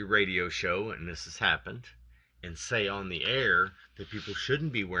call your radio show, and this has happened, and say on the air that people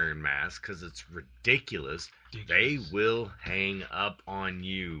shouldn't be wearing masks because it's ridiculous, they will hang up on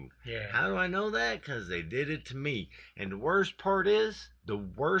you. Yeah. How do I know that? Because they did it to me. And the worst part is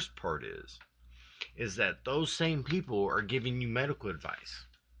that those same people are giving you medical advice.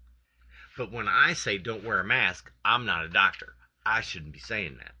 But when I say don't wear a mask, I'm not a doctor. I shouldn't be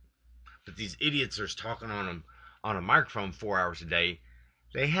saying that. But these idiots are talking on a microphone 4 hours a day.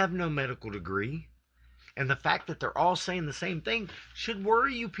 They have no medical degree. And the fact that they're all saying the same thing should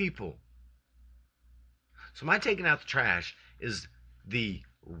worry you people. So my taking out the trash is the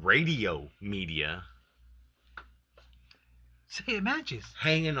radio media Say it matches.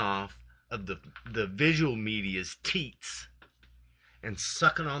 hanging off of the visual media's teats and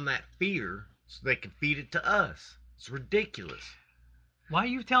sucking on that fear so they can feed it to us. It's ridiculous. Why are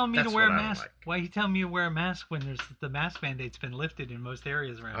you telling me That's to wear a what I don't mask? like. Why are you telling me to wear a mask when the mask mandate's been lifted in most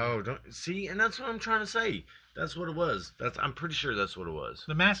areas around here? Oh, don't see, and that's what I'm trying to say. That's what it was. I'm pretty sure that's what it was.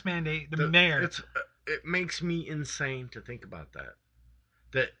 The mask mandate, the mayor. It makes me insane to think about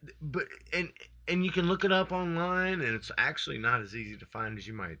that. And you can look it up online, and it's actually not as easy to find as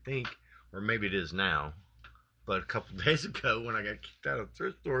you might think, or maybe it is now. But a couple days ago, when I got kicked out of the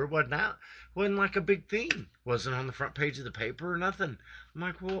thrift store, it wasn't like a big thing. Wasn't on the front page of the paper or nothing. I'm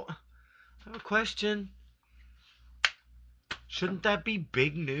like, well, I have a question. Shouldn't that be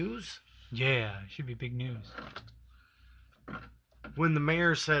big news? Yeah, it should be big news. When the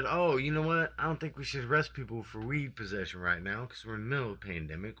mayor said, oh, you know what? I don't think we should arrest people for weed possession right now because we're in the middle of a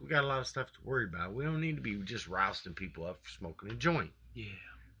pandemic. We got a lot of stuff to worry about. We don't need to be just rousting people up for smoking a joint. Yeah.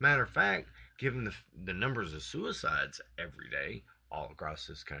 Matter of fact, given the numbers of suicides every day all across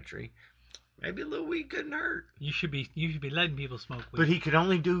this country, Maybe a little weed couldn't hurt. You should be letting people smoke weed. But he could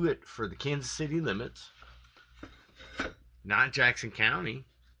only do it for the Kansas City limits, not Jackson County.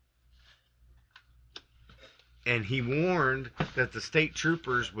 And he warned that the state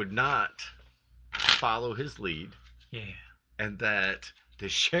troopers would not follow his lead. Yeah. And that the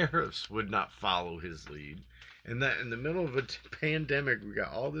sheriffs would not follow his lead. And that in the middle of a pandemic, we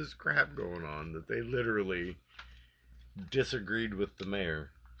got all this crap going on that they literally disagreed with the mayor.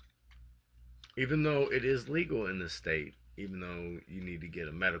 Even though it is legal in the state, even though you need to get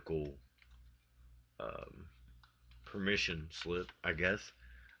a medical permission slip, I guess.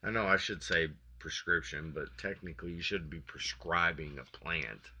 I know I should say prescription, but technically you shouldn't be prescribing a plant.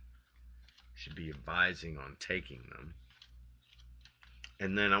 You should be advising on taking them.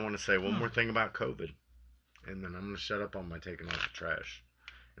 And then I want to say one more thing about COVID. And then I'm going to shut up on my taking out the trash.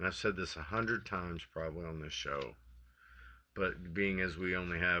 And I've said this 100 times probably on this show. But being as we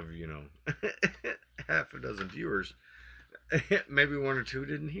only have, half a dozen viewers, maybe one or two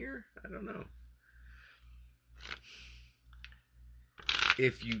didn't hear. I don't know.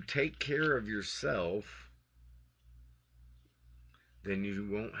 If you take care of yourself, then you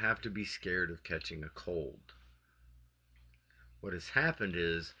won't have to be scared of catching a cold. What has happened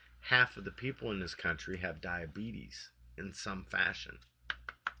is half of the people in this country have diabetes in some fashion.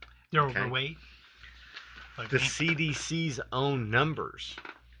 They're overweight. Like the CDC's own numbers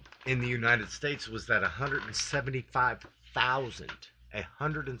in the United States was that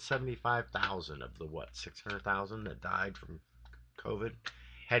 175,000 of the 600,000 that died from COVID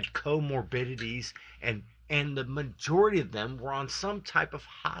had comorbidities, and the majority of them were on some type of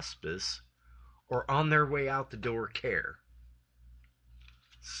hospice or on their way out the door care.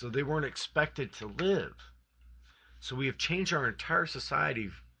 So they weren't expected to live. So we have changed our entire society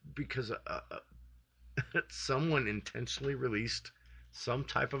because someone intentionally released some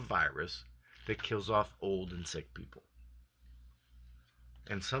type of virus that kills off old and sick people.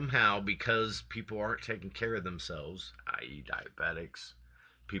 And somehow, because people aren't taking care of themselves, i.e. diabetics,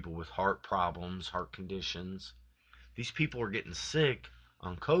 people with heart problems, heart conditions, these people are getting sick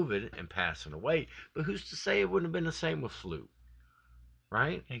on COVID and passing away. But who's to say it wouldn't have been the same with flu?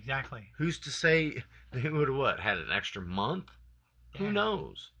 Right? Exactly. Who's to say they would have had an extra month? Yeah. Who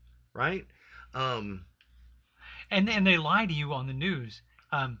knows? Right? And they lie to you on the news.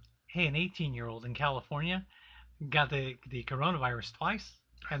 Hey, an 18-year-old in California got the coronavirus twice,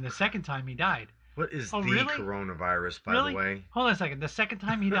 and the second time he died. What is the really? Coronavirus, by the way? Hold on a second. The second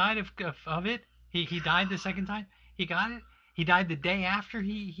time he died of it, he died the second time he got it? He died the day after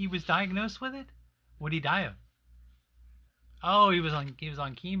he was diagnosed with it? What did he die of? Oh, he was on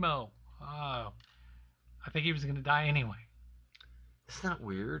chemo. Oh, I think he was going to die anyway. It's not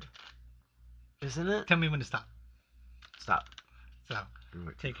weird, isn't it? Tell me when to stop. Stop. So,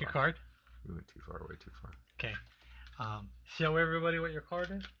 take your card. You went too far, way too far. Okay. Show everybody what your card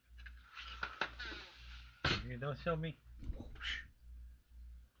is. You don't show me.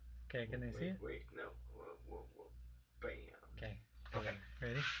 Okay, can they see it? Wait, no. Whoa. Bam. Okay.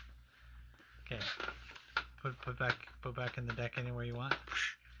 Ready? Okay. Put back in the deck anywhere you want.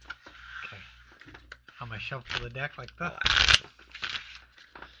 Okay. I'm gonna shuffle the deck like that.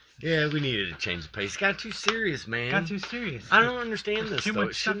 Yeah, we needed to change the pace. It got too serious, man. Got too serious. I don't understand this, too though. much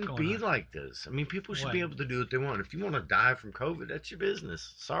It stuff shouldn't going be on. like this. I mean, people should What? be able to do what they want. If you want to die from COVID, that's your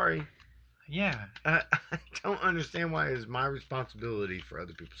business. Sorry. Yeah. I don't understand why it's my responsibility for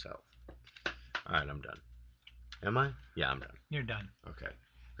other people's health. All right, I'm done. Am I? Yeah, I'm done. You're done. Okay.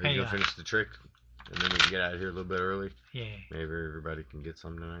 Are Hey, you going to finish the trick? And then we can get out of here a little bit early? Yeah. Maybe everybody can get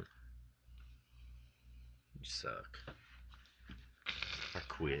some tonight. You suck. I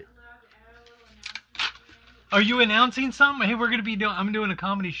quit. Are you announcing something? Hey, I'm doing a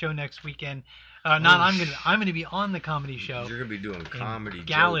comedy show next weekend. I'm gonna be on the comedy show. You're gonna be doing comedy jokes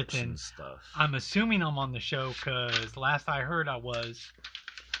Gallatin. and stuff. I'm assuming I'm on the show because last I heard I was.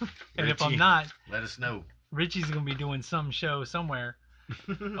 And if I'm Richie, not, let us know. Richie's gonna be doing some show somewhere.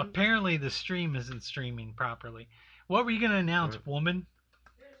 Apparently the stream isn't streaming properly. What were you gonna announce, woman?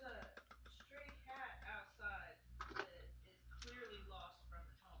 There's a stray cat outside that is clearly lost from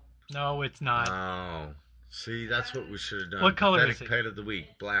its home. No, it's not. Oh, see, that's what we should have done. What color Pathetic is it? Pet of the week,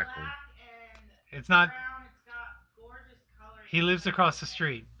 black one. And It's not. brown. It's got gorgeous colors. He lives across the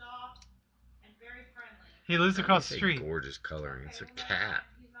street. Soft and very friendly. He lives across the Say street. Gorgeous coloring. It's a Okay, well, cat.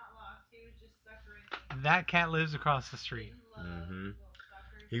 He's not lost. He was just suckering. That cat lives across the street. Mhm.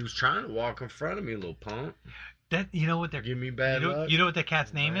 He was trying to walk in front of me, little punk. You know what they're. Give me bad luck. You know what the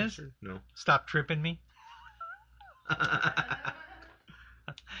cat's name is? Bastard. No. Stop tripping me.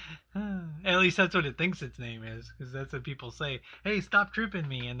 Hey, least that's what it thinks its name is, because that's what people say. Hey, stop tripping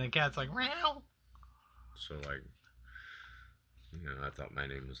me, and the cat's like, meow. So like, I thought my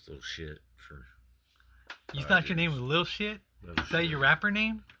name was Little Shit for. You 5 thought your name years. was Lil Shit? Little Is that Shit. your rapper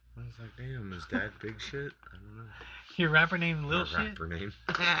name? I was like, damn, is Dad Big Shit? I don't know. Your rapper name Lil My Shit? rapper name.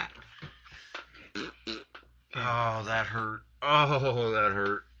 Oh, that hurt. Oh, that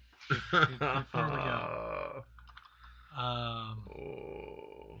hurt. Before we go.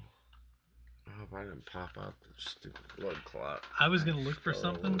 Oh. I hope I didn't pop out the stupid blood clot. I was gonna look for All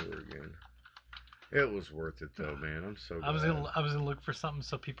something. over again. It was worth it though, man. I'm so glad. I was gonna look for something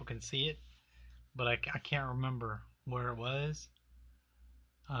so people can see it, but I can't remember where it was.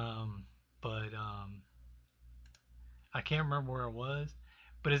 I can't remember where it was.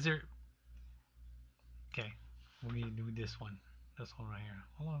 But is there? Okay, we need to do this one. This one right here.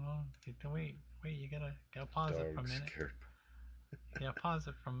 Hold on. Wait. You gotta pause it for a minute. Scared. Yeah, pause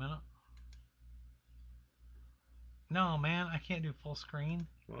it for a minute. No, man, I can't do full screen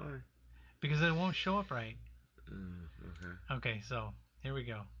Why? because it won't show up right. Okay. Okay, so here we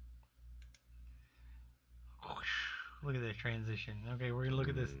go. Look at the transition. Okay, we're gonna look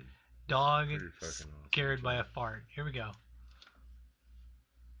at this dog Pretty fucking awesome. scared by a fart. Here we go.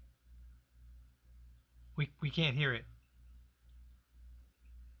 We can't hear it.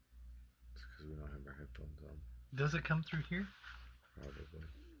 It's because we don't have our headphones on. Does it come through here? Probably.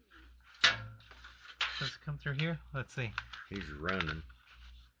 Does it come through here? Let's see. He's running.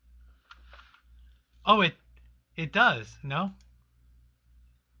 Oh, it does. No?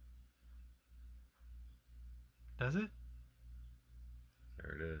 Does it?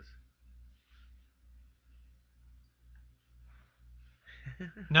 There it is.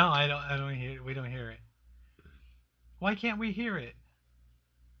 No, I don't hear it. We don't hear it. Why can't we hear it?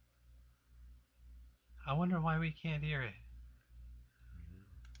 I wonder why we can't hear it.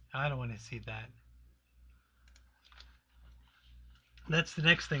 I don't want to see that. That's the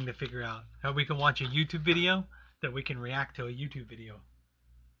next thing to figure out. How we can watch a YouTube video that we can react to a YouTube video.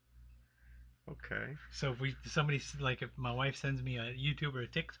 Okay. So if my wife sends me a YouTube or a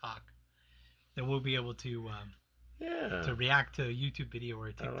TikTok, then we'll be able to Yeah. react to a YouTube video or a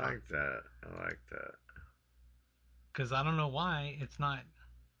I TikTok. like that. I like that. Because I don't know why it's not.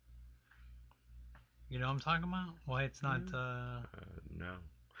 You know what I'm talking about? Why it's not. No.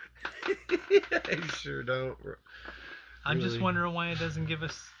 I sure don't. I'm just Really? wondering why it doesn't give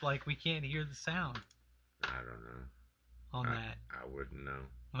us, we can't hear the sound I don't know. on that. I wouldn't know.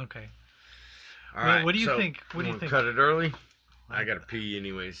 Okay. All Well, right. what do you so think? What do you wanna think? Cut it early. I gotta pee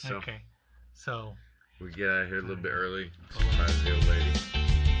anyway, so Okay. So, we get out of here a little bit early. Surprise the old lady.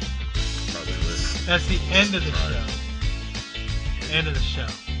 Probably listen. that's the end of the Right. show. End of the show.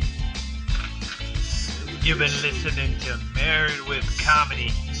 You've been listening to Married with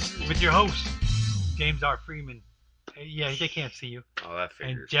Comedy with your host, James R. Freeman. Yeah, they can't see you. Oh, that And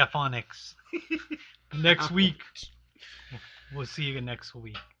figures. Jeff Onyx. Next week. We'll see you next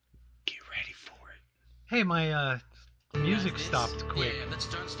week. Get ready for it. Hey, my music stopped quick. Yeah, let's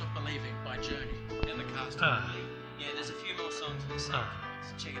Don't Stop Believing by Journey and the cast of Ah. Believe. Yeah, there's a few more songs in the same.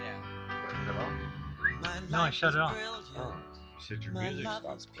 So check it out. Turn it on. No, I shut it off. Oh, you said your music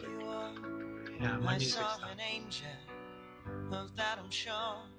stops playing. Yeah, my music saw stopped. an angel, of that I'm sure.